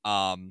was.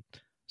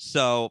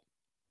 So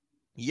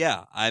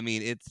yeah, I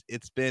mean,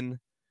 it's been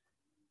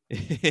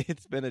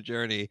it's been a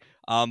journey.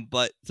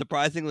 But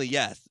surprisingly,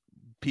 yes,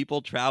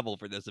 people travel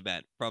for this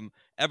event from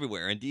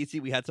everywhere. In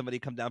DC, we had somebody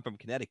come down from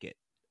Connecticut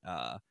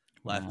last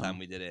Wow. time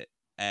we did it,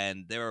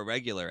 and they're a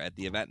regular at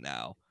the event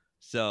now.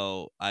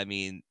 So I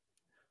mean,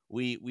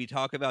 we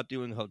talk about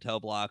doing hotel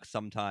blocks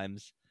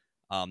sometimes.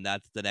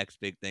 That's the next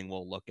big thing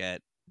we'll look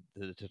at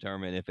to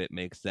determine if it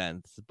makes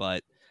sense.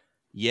 But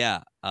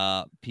yeah,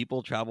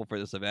 people travel for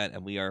this event,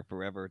 and we are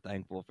forever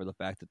thankful for the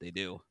fact that they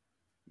do.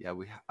 Yeah,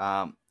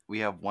 we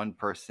have one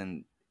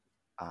person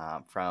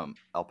from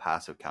El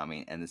Paso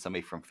coming, and then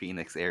somebody from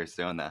Phoenix,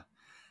 Arizona,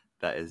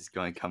 that is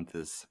going to come to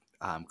this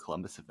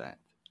Columbus event.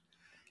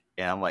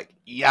 And I'm like,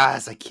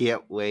 yes, I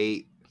can't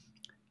wait.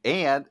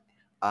 And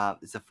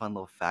it's a fun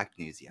little fact,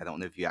 Newsy. I don't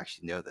know if you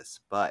actually know this,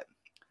 but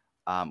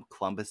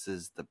Columbus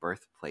is the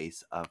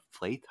birthplace of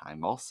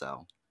Playtime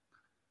also.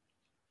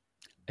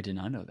 I did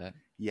not know that.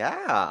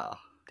 Yeah.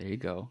 There you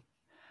go.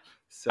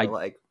 So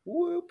like,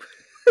 whoop.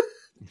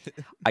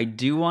 I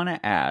do want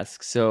to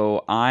ask,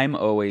 so I'm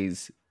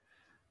always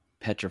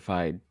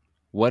petrified.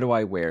 What do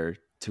I wear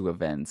to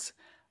events?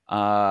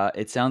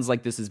 It sounds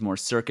like this is more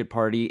circuit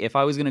party. If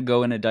I was going to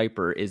go in a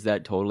diaper, is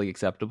that totally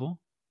acceptable?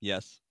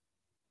 Yes,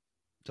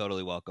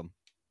 totally welcome.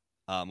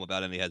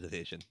 Without any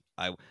hesitation,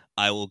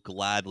 I will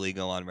gladly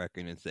go on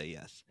record and say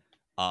yes.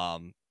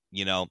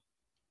 You know,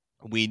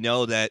 we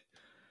know that.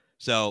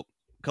 So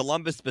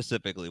Columbus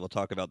specifically, we'll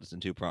talk about this in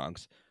two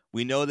prongs.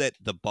 We know that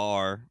the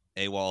bar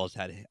AWOL has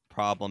had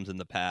problems in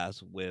the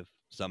past with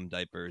some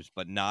diapers,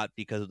 but not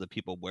because of the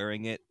people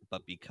wearing it,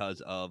 but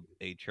because of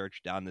a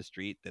church down the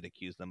street that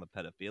accused them of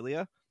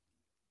pedophilia.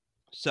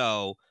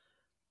 So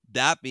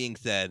that being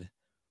said,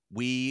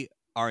 we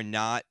are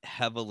not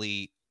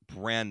heavily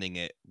branding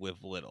it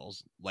with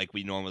littles like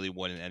we normally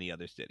would in any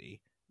other city.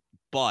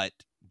 But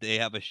they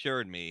have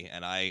assured me,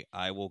 and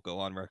I will go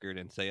on record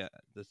and say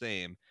the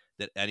same,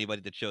 that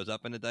anybody that shows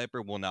up in a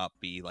diaper will not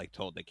be like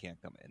told they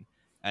can't come in.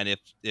 And if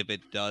it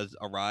does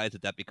arise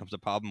that becomes a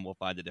problem, we'll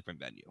find a different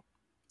venue.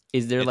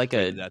 Is there It's like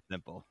really that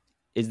simple.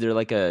 Is there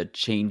like a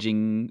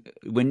changing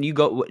when you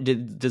go?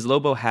 Does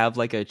Lobo have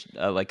like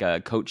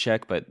a coat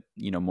check, but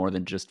more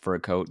than just for a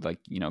coat? Like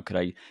could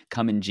I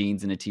come in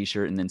jeans and a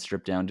t-shirt and then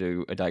strip down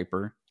to a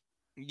diaper?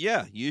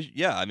 Yeah,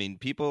 I mean,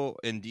 people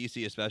in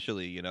DC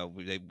especially,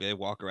 they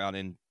walk around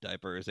in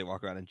diapers, they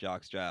walk around in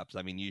jock straps.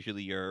 I mean,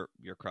 usually your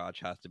crotch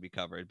has to be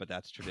covered, but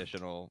that's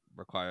traditional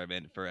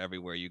requirement for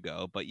everywhere you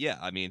go. But yeah,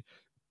 I mean,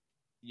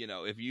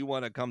 if you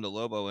want to come to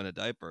Lobo in a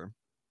diaper,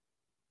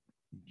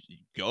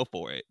 go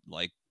for it.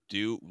 Like,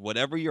 do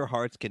whatever your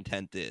heart's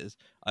content is.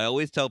 I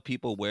always tell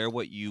people, wear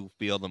what you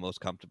feel the most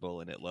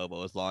comfortable in at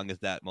Lobo, as long as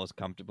that most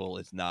comfortable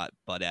is not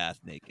butt ass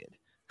naked.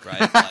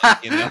 Right?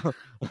 Like,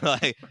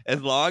 like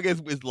as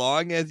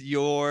long as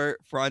your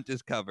front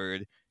is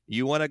covered,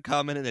 you want to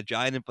come in a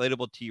giant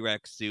inflatable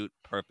T-Rex suit,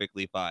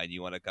 perfectly fine.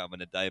 You want to come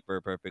in a diaper,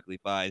 perfectly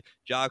fine.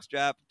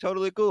 Jockstrap,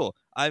 totally cool.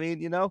 I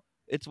mean,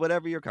 it's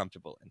whatever you're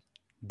comfortable in.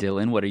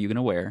 Dylan, what are you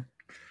gonna wear?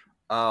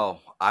 Oh,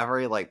 I've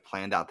already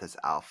planned out this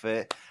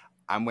outfit.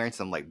 I'm wearing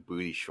some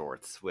booty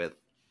shorts with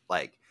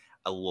a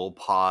little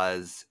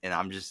paws, and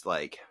I'm just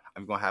I'm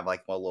gonna have my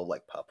little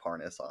pup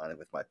harness on it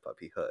with my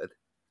puppy hood.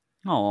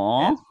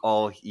 Aww.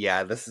 Oh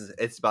yeah,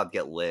 it's about to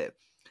get lit.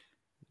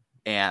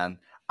 And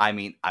I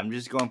mean, I'm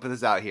just going to put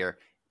this out here.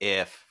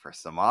 If for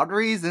some odd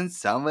reason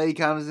somebody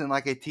comes in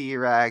a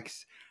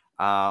T-Rex,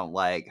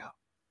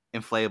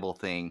 inflatable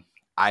thing,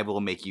 I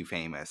will make you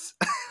famous.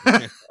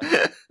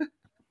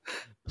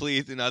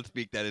 Please do not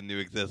speak that into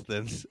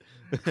existence.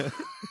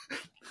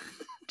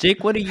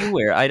 Jake, what do you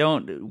wear? I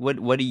don't.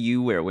 What do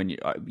you wear when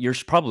you're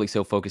probably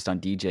so focused on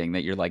DJing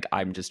that you're like,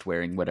 I'm just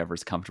wearing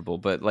whatever's comfortable.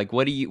 But like,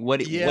 what do you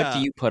Yeah. do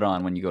you put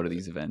on when you go to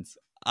these events?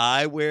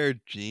 I wear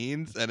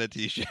jeans and a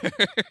t-shirt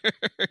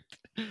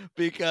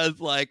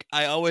because like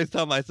I always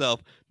tell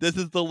myself, this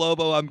is the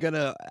Lobo. I'm going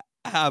to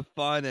have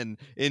fun and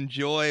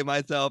enjoy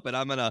myself, and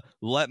I'm going to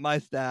let my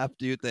staff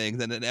do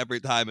things. And then every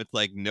time it's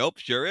like, nope,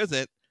 sure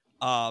isn't.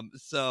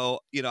 So,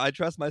 I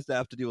trust my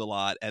staff to do a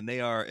lot, and they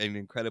are an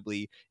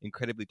incredibly,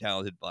 incredibly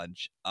talented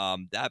bunch.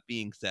 That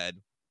being said,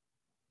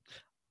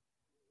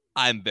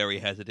 I'm very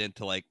hesitant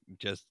to like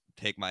just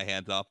take my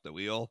hands off the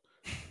wheel.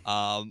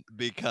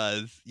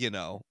 Because,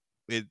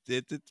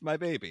 it's my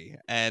baby.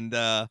 And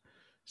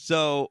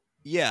so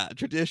yeah,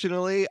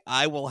 traditionally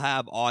I will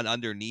have on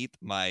underneath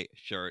my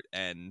shirt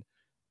and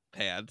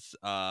pants,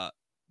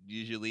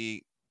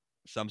 usually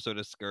some sort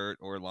of skirt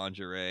or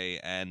lingerie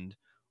and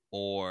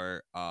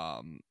or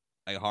a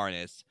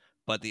harness.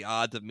 But the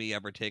odds of me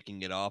ever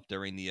taking it off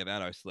during the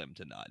event are slim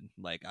to none.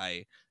 Like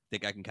I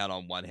think I can count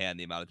on one hand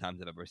the amount of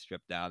times I've ever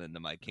stripped down into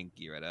my kink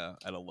gear at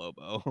a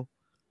Lobo.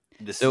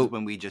 This is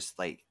when we just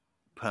like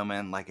put him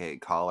in like a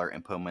collar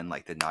and put him in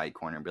like the naughty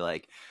corner and be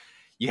like,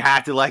 you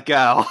have to let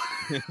go.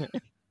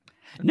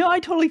 No, I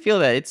totally feel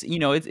that. It's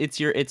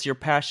it's your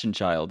passion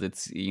child.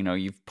 It's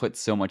you've put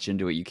so much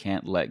into it, you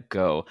can't let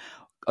go.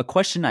 A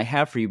question I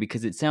have for you,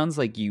 because it sounds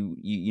like you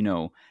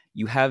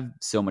have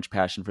so much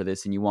passion for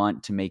this and you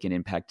want to make an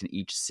impact in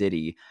each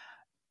city.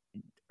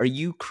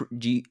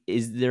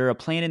 Is there a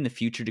plan in the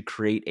future to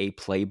create a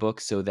playbook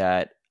so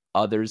that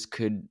others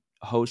could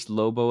host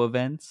Lobo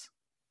events?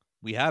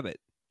 We have it.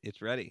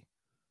 It's ready.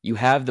 You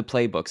have the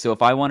playbook. So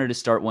if I wanted to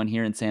start one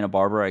here in Santa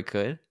Barbara, I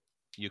could?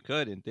 You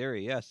could, in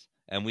theory, yes.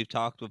 And we've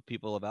talked with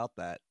people about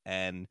that.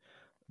 And,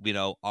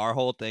 our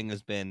whole thing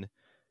has been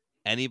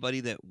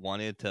anybody that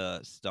wanted to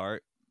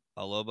start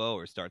a Lobo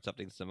or start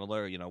something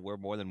similar, we're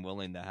more than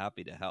willing to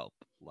happy to help.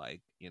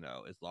 Like,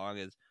 as long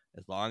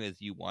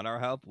as you want our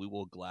help, we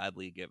will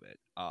gladly give it.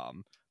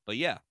 But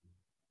yeah,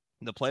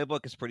 the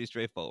playbook is pretty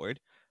straightforward.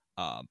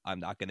 I'm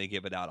not going to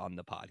give it out on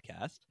the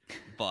podcast,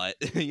 but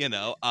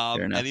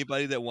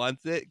anybody that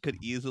wants it could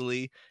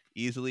easily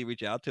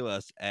reach out to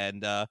us.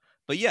 And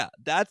but yeah,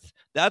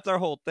 that's our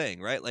whole thing,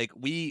 right? Like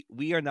we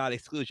are not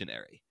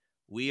exclusionary.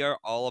 We are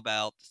all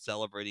about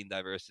celebrating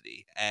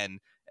diversity. And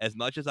as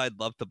much as I'd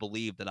love to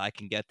believe that I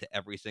can get to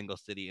every single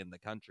city in the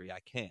country, I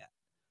can't.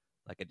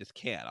 Like I just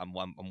can't. I'm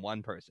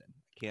one person.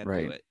 I can't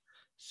do it.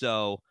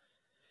 So,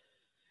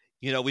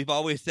 we've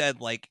always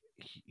said like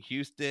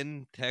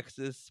Houston,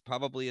 Texas,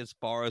 probably as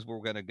far as we're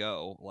going to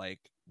go, like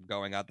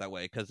going out that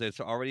way, because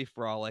there's already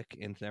Frolic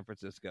in San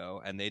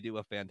Francisco and they do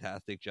a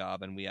fantastic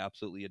job and we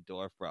absolutely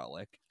adore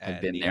Frolic and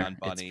I've been Neon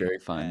there. Bunny. It's very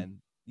fun. And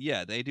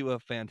yeah, they do a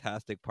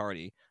fantastic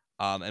party.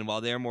 And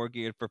while they're more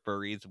geared for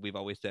furries, we've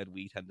always said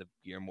we tend to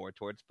gear more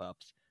towards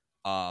pups.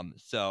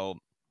 So,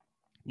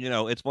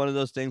 it's one of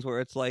those things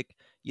where it's like,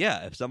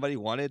 yeah, if somebody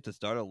wanted to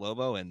start a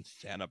Lobo in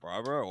Santa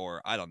Barbara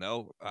or I don't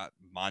know,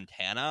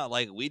 Montana,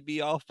 like we'd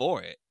be all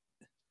for it.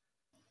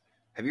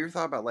 Have you ever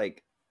thought about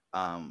like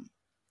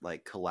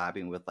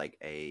collabing with like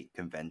a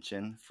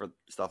convention for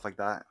stuff like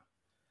that?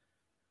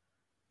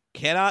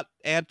 Cannot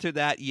answer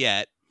that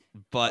yet,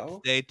 but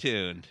stay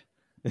tuned.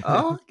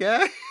 Oh,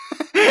 okay.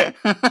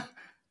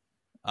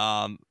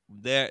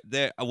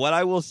 What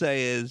I will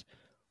say is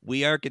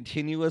we are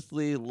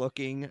continuously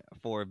looking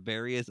for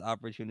various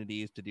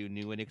opportunities to do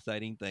new and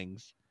exciting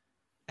things.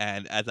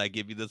 And as I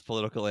give you this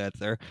political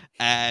answer,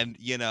 and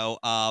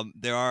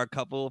there are a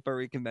couple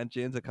furry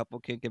conventions, a couple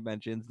kink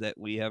conventions that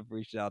we have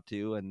reached out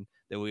to and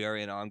that we are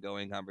in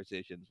ongoing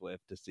conversations with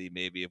to see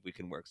maybe if we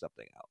can work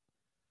something out.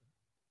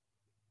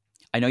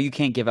 I know you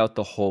can't give out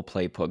the whole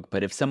playbook,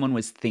 but if someone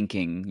was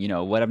thinking,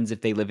 what happens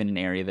if they live in an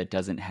area that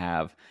doesn't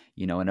have,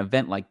 an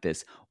event like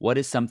this? What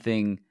is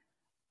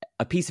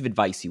a piece of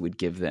advice you would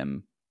give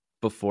them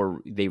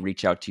before they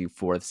reach out to you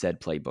for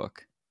said playbook?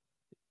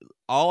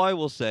 All I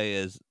will say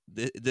is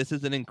this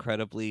is an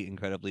incredibly,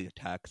 incredibly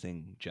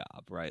taxing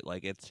job, right?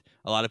 Like it's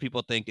a lot of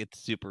people think it's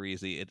super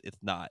easy. It's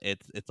not.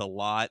 It's a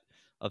lot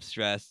of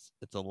stress.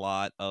 It's a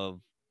lot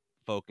of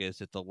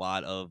focus. It's a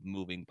lot of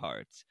moving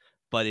parts.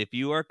 But if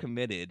you are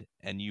committed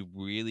and you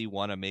really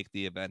want to make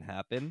the event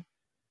happen,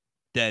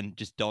 then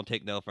just don't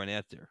take no for an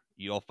answer.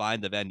 You'll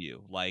find the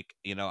venue. Like,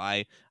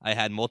 I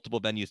had multiple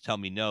venues tell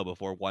me no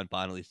before one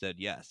finally said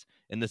yes.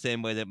 In the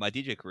same way that my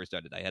DJ career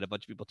started, I had a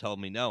bunch of people tell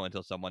me no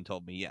until someone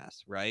told me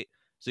yes, right?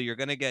 So you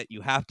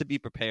have to be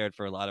prepared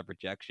for a lot of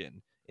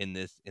rejection in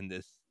this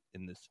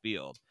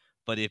field.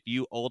 But if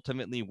you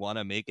ultimately want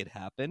to make it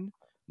happen,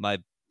 my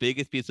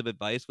biggest piece of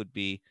advice would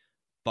be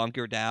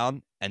bunker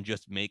down and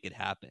just make it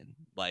happen.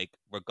 Like,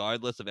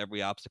 regardless of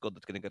every obstacle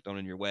that's going to get thrown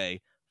in your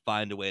way,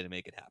 find a way to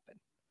make it happen.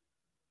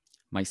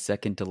 My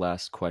second to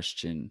last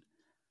question,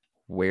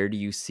 where do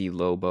you see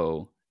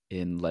Lobo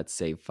in, let's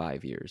say,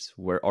 5 years?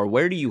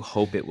 Where do you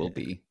hope it will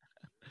be?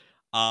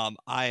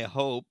 I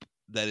hope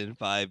that in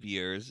 5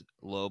 years,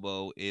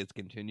 Lobo is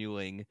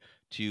continuing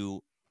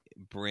to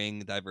bring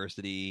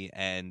diversity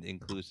and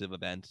inclusive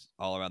events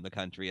all around the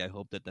country. I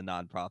hope that the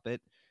nonprofit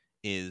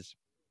is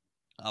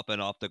up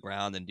and off the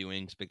ground and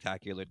doing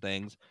spectacular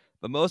things.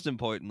 But most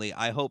importantly,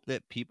 I hope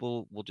that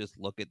people will just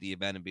look at the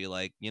event and be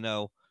like,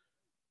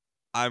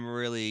 I'm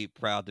really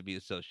proud to be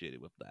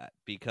associated with that,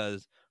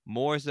 because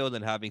more so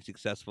than having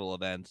successful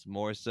events,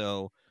 more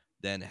so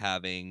than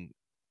having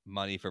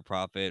money for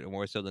profit, or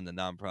more so than the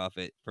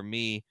nonprofit, for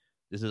me,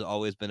 this has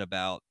always been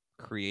about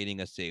creating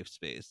a safe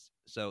space.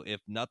 So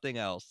if nothing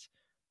else,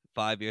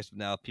 5 years from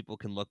now, people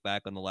can look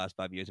back on the last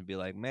 5 years and be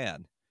like,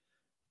 man,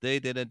 they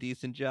did a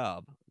decent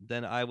job,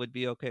 then I would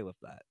be okay with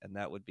that. And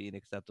that would be an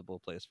acceptable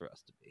place for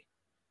us to be.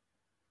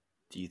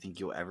 Do you think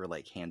you'll ever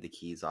like hand the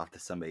keys off to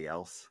somebody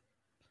else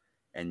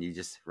and you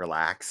just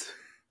relax?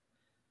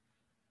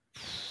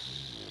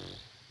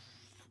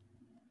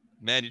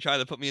 Man, you're trying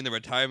to put me in the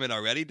retirement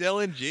already,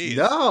 Dylan? Jeez.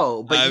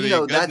 No, but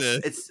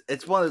goodness.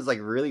 it's one of those like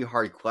really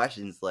hard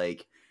questions.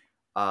 Like,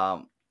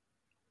 you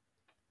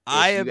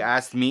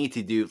asked me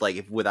to do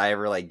like, would I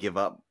ever like give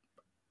up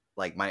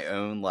like my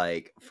own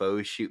like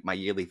photo shoot, my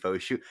yearly photo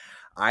shoot?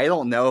 I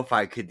don't know if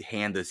I could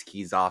hand those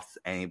keys off to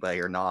anybody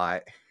or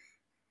not.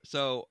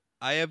 So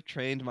I have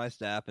trained my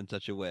staff in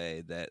such a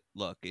way that,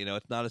 look,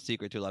 it's not a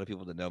secret to a lot of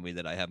people that know me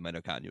that I have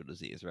mitochondrial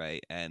disease,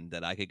 right? And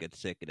that I could get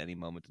sick at any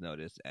moment's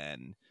notice.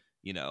 And,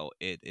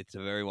 it's a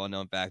very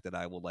well-known fact that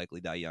I will likely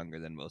die younger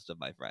than most of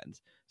my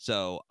friends.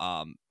 So,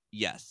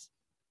 yes,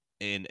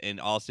 in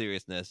all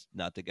seriousness,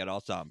 not to get all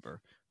somber,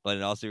 but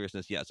in all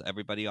seriousness, yes,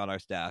 everybody on our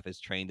staff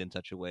is trained in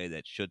such a way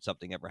that should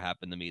something ever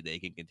happen to me, they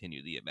can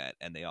continue the event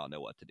and they all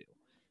know what to do.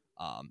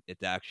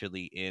 It's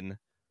actually in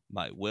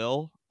my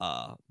will,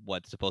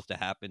 what's supposed to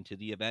happen to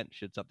the event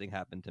should something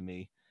happen to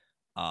me.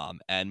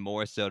 And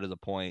more so to the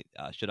point,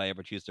 should I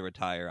ever choose to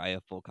retire, I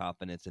have full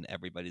confidence in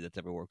everybody that's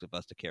ever worked with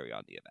us to carry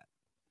on the event.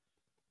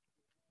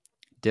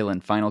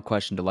 Dylan, final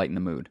question to lighten the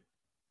mood.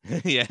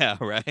 Yeah,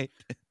 right?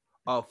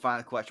 Oh,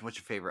 final question. What's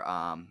your favorite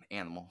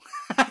animal?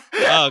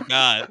 Oh,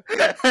 God.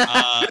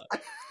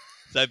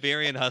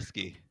 Siberian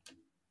Husky.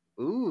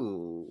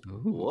 Ooh.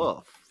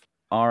 Woof.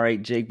 All right,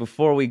 Jake,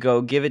 before we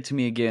go, give it to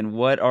me again.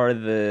 What are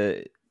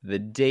the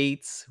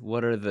dates?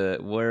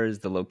 Where is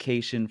the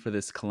location for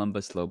this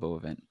Columbus Lobo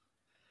event?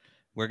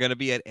 We're going to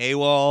be at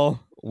AWOL,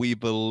 we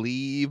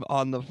believe,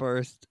 on the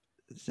first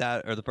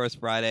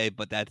Friday,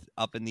 but that's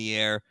up in the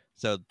air.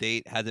 So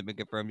date hasn't been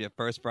confirmed yet.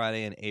 First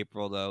Friday in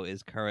April, though,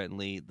 is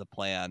currently the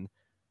plan.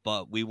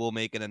 But we will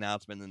make an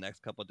announcement in the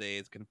next couple of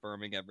days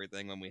confirming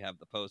everything when we have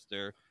the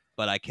poster.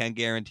 But I can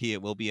guarantee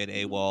it will be at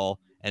AWOL,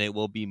 and it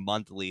will be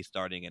monthly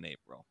starting in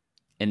April.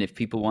 And if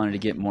people wanted to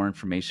get more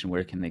information,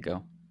 where can they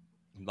go?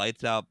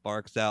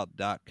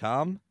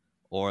 lightsoutbarksout.com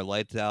or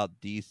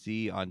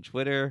lightsoutdc on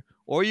Twitter.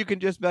 Or you can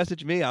just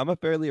message me. I'm a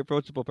fairly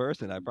approachable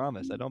person, I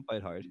promise. I don't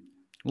bite hard.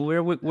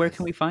 Where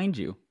can we find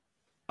you?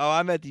 Oh,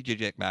 I'm at DJ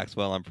Jake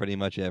Maxwell on pretty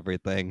much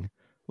everything.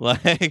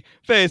 Like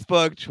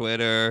Facebook,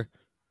 Twitter,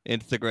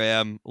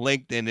 Instagram,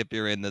 LinkedIn if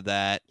you're into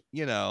that.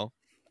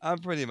 I'm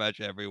pretty much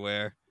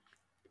everywhere.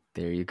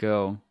 There you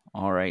go.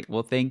 All right.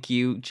 Well, thank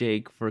you,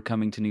 Jake, for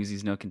coming to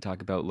Newsies Nook and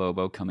talk about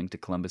Lobo coming to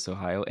Columbus,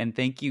 Ohio. And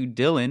thank you,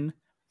 Dylan,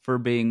 for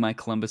being my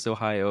Columbus,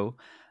 Ohio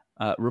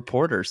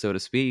reporter, so to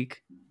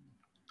speak.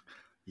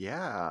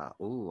 Yeah.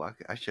 Ooh,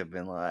 I should have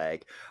been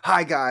like,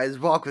 hi, guys.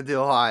 Welcome to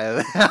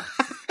Ohio.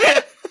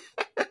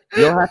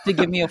 You'll have to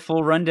give me a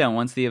full rundown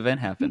once the event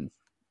happens.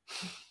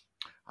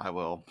 I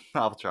will.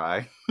 I'll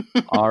try.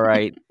 All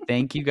right.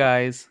 Thank you,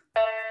 guys.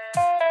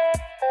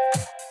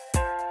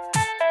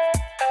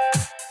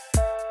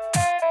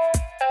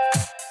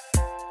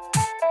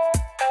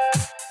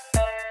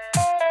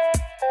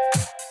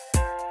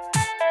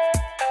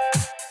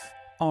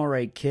 All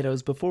right,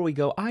 kiddos, before we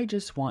go, I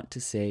just want to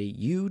say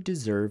you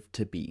deserve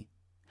to be.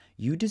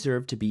 You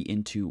deserve to be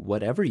into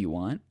whatever you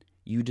want.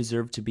 You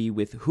deserve to be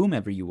with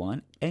whomever you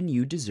want, and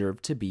you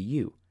deserve to be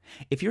you.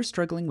 If you're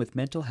struggling with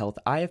mental health,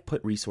 I have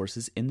put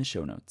resources in the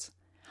show notes.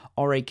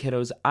 All right,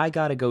 kiddos, I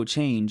gotta go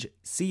change.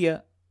 See ya.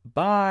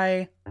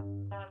 Bye.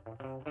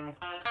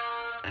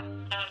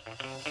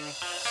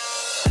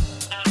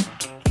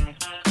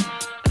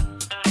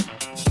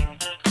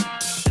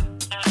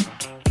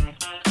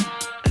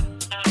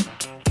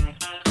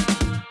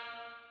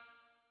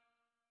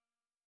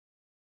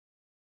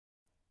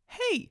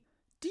 Hey,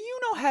 do you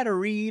know how to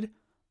read?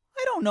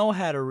 I don't know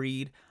how to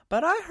read,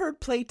 but I heard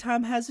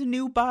Playtime has a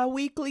new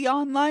bi-weekly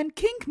online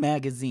kink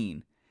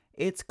magazine.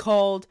 It's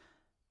called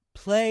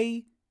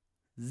Play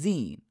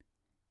Zine.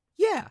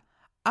 Yeah,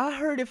 I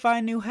heard if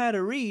I knew how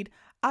to read,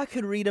 I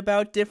could read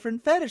about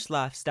different fetish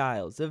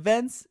lifestyles,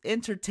 events,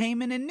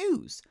 entertainment, and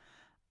news.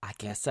 I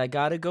guess I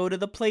gotta go to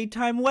the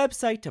Playtime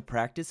website to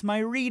practice my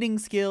reading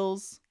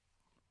skills.